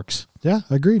think that works. Yeah.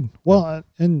 Agreed. Well,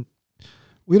 and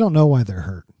we don't know why they're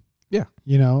hurt. Yeah.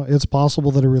 It's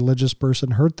possible that a religious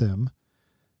person hurt them.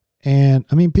 And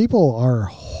people are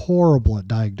horrible at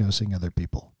diagnosing other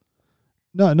people.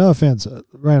 No offense.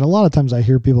 Right. A lot of times I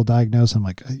hear people diagnose, I'm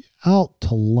like, out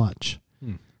to lunch.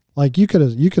 You could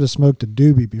have smoked a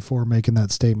doobie before making that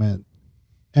statement.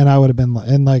 And I would have been,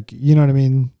 you know what I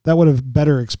mean? That would have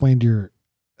better explained your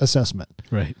assessment.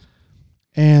 Right.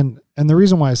 And the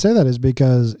reason why I say that is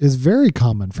because it's very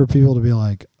common for people to be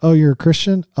like, oh, you're a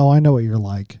Christian? Oh, I know what you're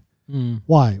like.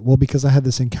 Why? Well, because I had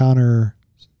this encounter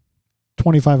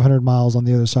 2,500 miles on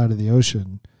the other side of the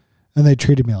ocean and they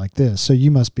treated me like this. So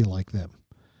you must be like them.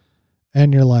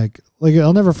 And you're like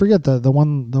I'll never forget the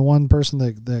one person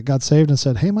that got saved and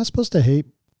said, hey, am I supposed to hate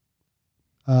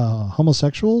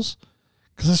homosexuals?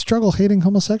 Because I struggle hating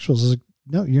homosexuals. I was like,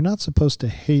 no, you're not supposed to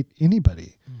hate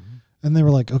anybody. Mm-hmm. And they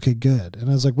were like, okay, good. And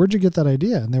I was like, where'd you get that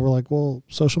idea? And they were like, well,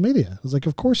 social media. I was like,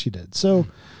 of course you did. So,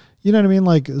 you know what I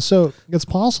mean? So it's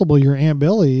possible your Aunt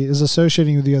Billy is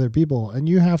associating with the other people and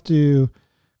you have to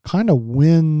kind of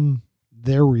win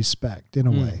their respect in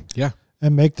a way. Yeah.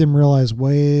 And make them realize,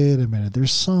 wait a minute,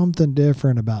 there's something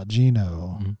different about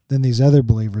Gino than these other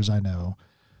believers I know.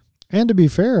 And to be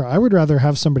fair, I would rather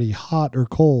have somebody hot or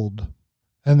cold,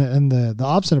 and the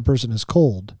obstinate person is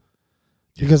cold,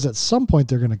 Because at some point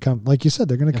they're going to come, like you said,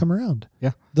 they're going to come around.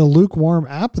 Yeah. The lukewarm,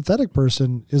 apathetic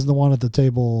person is the one at the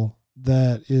table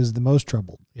that is the most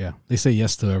troubled. Yeah. They say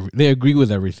yes to they agree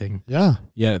with everything. Yeah.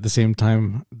 Yeah. At the same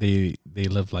time, they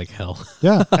live like hell.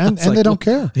 Yeah. And like, they don't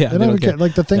care. Yeah. They don't even care.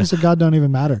 Like the things that God don't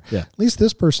even matter. Yeah. At least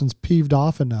this person's peeved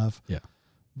off enough Yeah.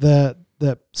 that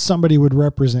somebody would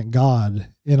represent God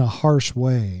in a harsh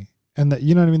way. And that,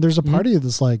 you know what I mean? There's a party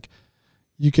that's like,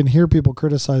 you can hear people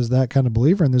criticize that kind of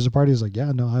believer. And there's a party that's like,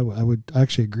 yeah, no, I would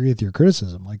actually agree with your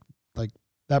criticism. Like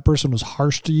that person was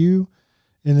harsh to you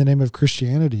in the name of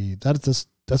Christianity.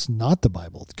 That's not the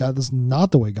Bible. God, that's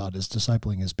not the way God is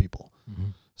discipling his people.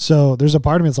 Mm-hmm. So there's a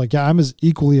part of me that's like, yeah, I'm as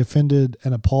equally offended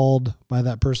and appalled by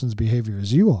that person's behavior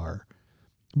as you are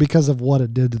because of what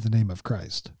it did to the name of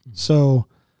Christ. Mm-hmm. So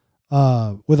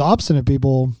with obstinate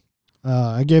people,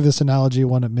 I gave this analogy,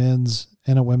 one at men's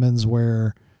and at women's,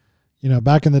 where, you know,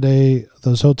 back in the day,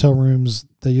 those hotel rooms,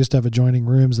 they used to have adjoining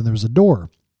rooms and there was a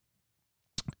door.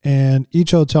 And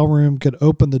each hotel room could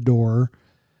open the door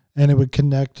and it would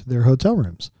connect their hotel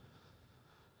rooms.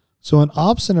 So an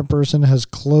obstinate person has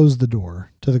closed the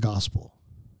door to the gospel.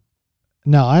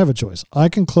 Now I have a choice. I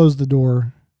can close the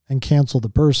door and cancel the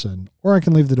person, or I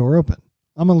can leave the door open.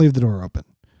 I'm going to leave the door open.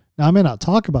 Now, I may not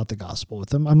talk about the gospel with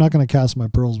them. I'm not going to cast my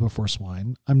pearls before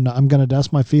swine. I'm going to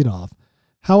dust my feet off.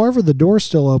 However, the door's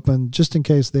still open just in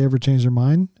case they ever change their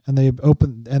mind and they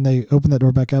open that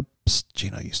door back up. Psst,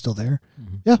 Gino, you still there?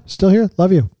 Mm-hmm. Yeah, still here.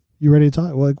 Love you. You ready to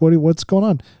talk? Like, what's going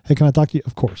on? Hey, can I talk to you?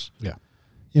 Of course. Yeah.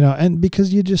 You know, and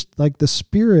because you just like the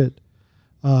Spirit,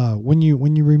 when you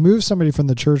remove somebody from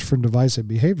the church from divisive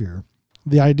behavior,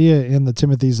 the idea in the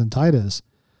Timothys and Titus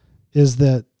is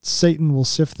that Satan will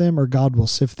sift them or God will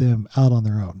sift them out on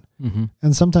their own. Mm-hmm.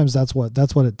 And sometimes that's what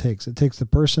it takes. It takes the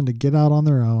person to get out on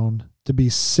their own, to be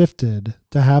sifted,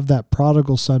 to have that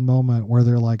prodigal son moment where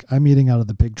they're like, I'm eating out of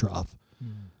the pig trough.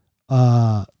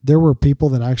 Mm-hmm. There were people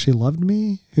that actually loved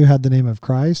me who had the name of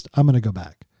Christ. I'm going to go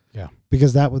back. Yeah.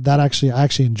 Because I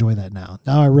actually enjoy that now.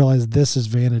 Now I realize this is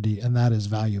vanity and that is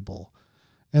valuable.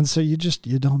 And so you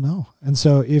don't know. And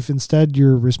so if instead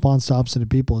your response to obstinate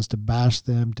people is to bash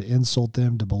them, to insult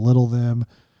them, to belittle them,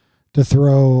 to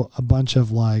throw a bunch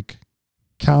of like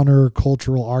counter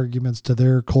cultural arguments to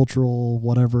their cultural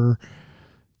whatever,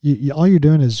 all you're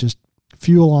doing is just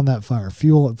fuel on that fire,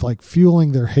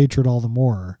 fueling their hatred all the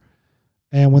more.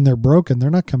 And when they're broken,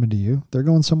 they're not coming to you. They're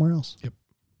going somewhere else. Yep.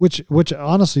 Which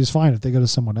honestly is fine if they go to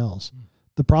someone else.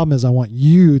 The problem is I want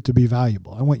you to be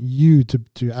valuable. I want you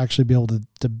to actually be able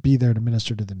to be there to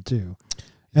minister to them too.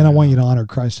 And I want you to honor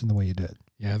Christ in the way you did.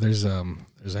 Yeah, there's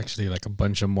actually like a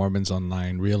bunch of Mormons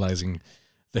online realizing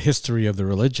the history of the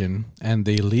religion, and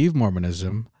they leave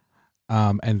Mormonism,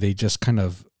 and they just kind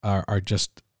of are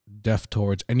just deaf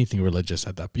towards anything religious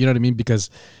at that. You know what I mean? Because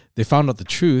they found out the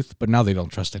truth, but now they don't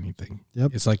trust anything.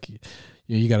 Yep. It's like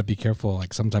you got to be careful.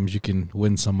 Like sometimes you can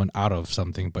win someone out of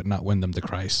something, but not win them to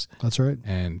Christ. That's right.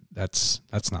 And that's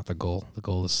not the goal. The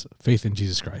goal is faith in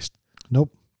Jesus Christ.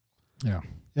 Nope. Yeah.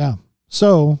 Yeah.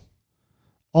 So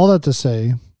all that to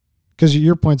say, because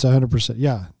your point's 100%.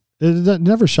 Yeah. It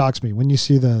never shocks me when you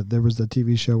see there was the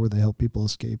TV show where they help people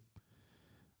escape.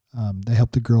 They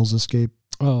help the girls escape.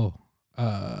 Oh,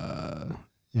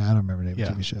 yeah, I don't remember the name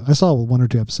of the TV show. I saw 1 or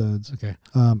 2 episodes. Okay.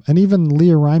 And even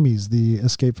Leah Remy's The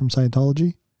Escape from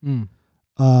Scientology.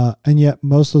 And yet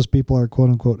most of those people are quote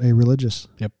unquote a-religious.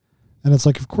 Yep. And it's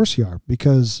like, of course you are,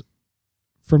 because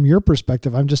from your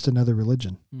perspective, I'm just another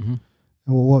religion. Mm-hmm.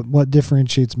 What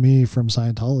differentiates me from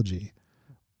Scientology?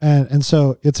 And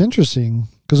so it's interesting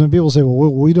because when people say,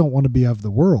 well, we don't want to be of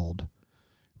the world,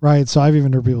 right? So I've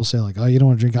even heard people say like, oh, you don't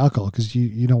want to drink alcohol because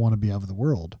you don't want to be of the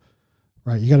world,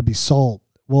 right? You got to be salt.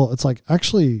 Well, it's like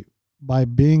actually by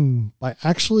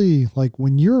like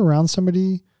when you're around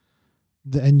somebody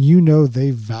and you know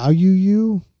they value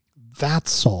you,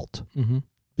 that's salt. Mm-hmm.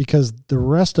 Because the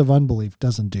rest of unbelief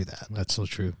doesn't do that. That's so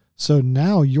true. So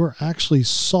now you're actually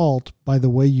salt by the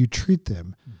way you treat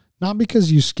them. Not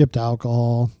because you skipped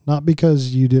alcohol, not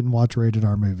because you didn't watch rated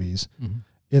R movies. Mm-hmm.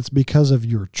 It's because of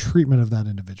your treatment of that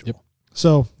individual. Yep.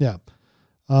 So, yeah.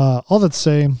 All that to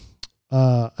say,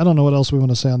 I don't know what else we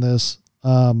want to say on this.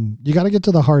 You got to get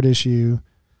to the heart issue,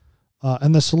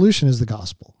 and the solution is the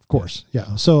gospel, of course.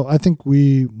 Yeah. So I think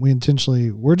we're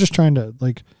just trying to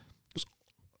like.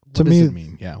 What does it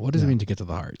mean? Yeah. What does it mean to get to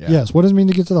the heart? Yeah. Yes. What does it mean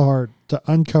to get to the heart? To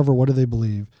uncover what do they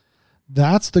believe?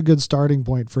 That's the good starting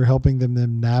point for helping them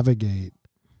navigate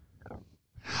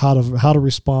how to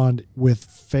respond with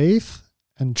faith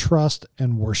and trust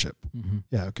and worship. Mm-hmm.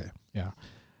 Yeah. Okay. Yeah.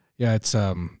 Yeah. It's,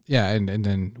 And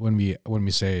then when we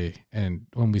say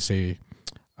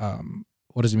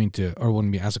what does it mean to, or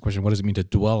when we ask the question, what does it mean to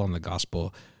dwell on the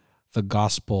gospel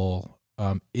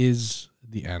is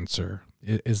the answer,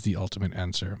 is the ultimate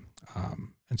answer.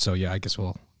 And so, yeah, I guess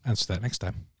we'll answer that next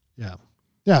time. Yeah.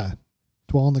 Yeah.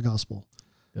 Dwell on the gospel.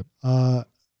 Yep.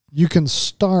 You can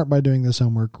start by doing this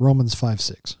homework, Romans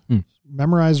 5:6.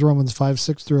 Memorize Romans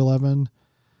 5:6 through 11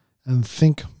 and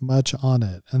think much on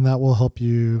it. And that will help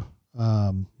you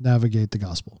navigate the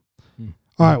gospel.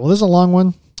 All right. Well, this is a long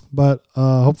one, but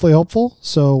hopefully helpful.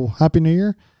 So happy New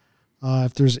Year.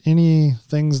 If there's any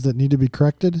things that need to be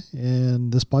corrected in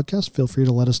this podcast, feel free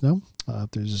to let us know.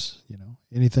 If there's,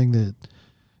 anything that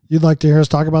you'd like to hear us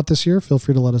talk about this year, feel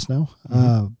free to let us know.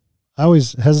 I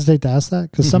always hesitate to ask that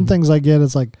because some things I get,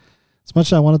 it's like, as much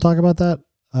as I want to talk about that,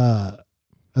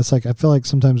 it's like, I feel like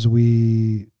sometimes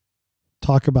we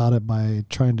talk about it by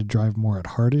trying to drive more at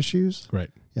hard issues. Right.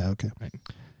 Yeah. Okay. Right.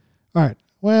 All right.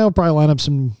 Well, we'll probably line up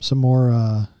some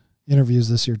more interviews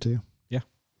this year too. Yeah.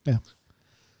 Yeah.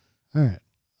 All right.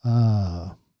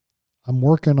 I'm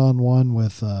working on one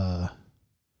with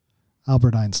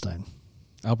Albert Einstein.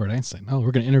 Albert Einstein. Oh,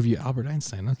 we're going to interview Albert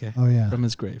Einstein. Okay. Oh, yeah. From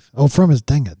his grave. Oh, from his,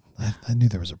 dang it. I knew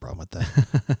there was a problem with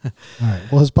that. All right.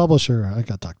 Well, his publisher, I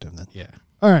got to talk to him then. Yeah.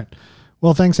 All right.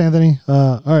 Well, thanks, Anthony.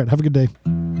 All right. Have a good day.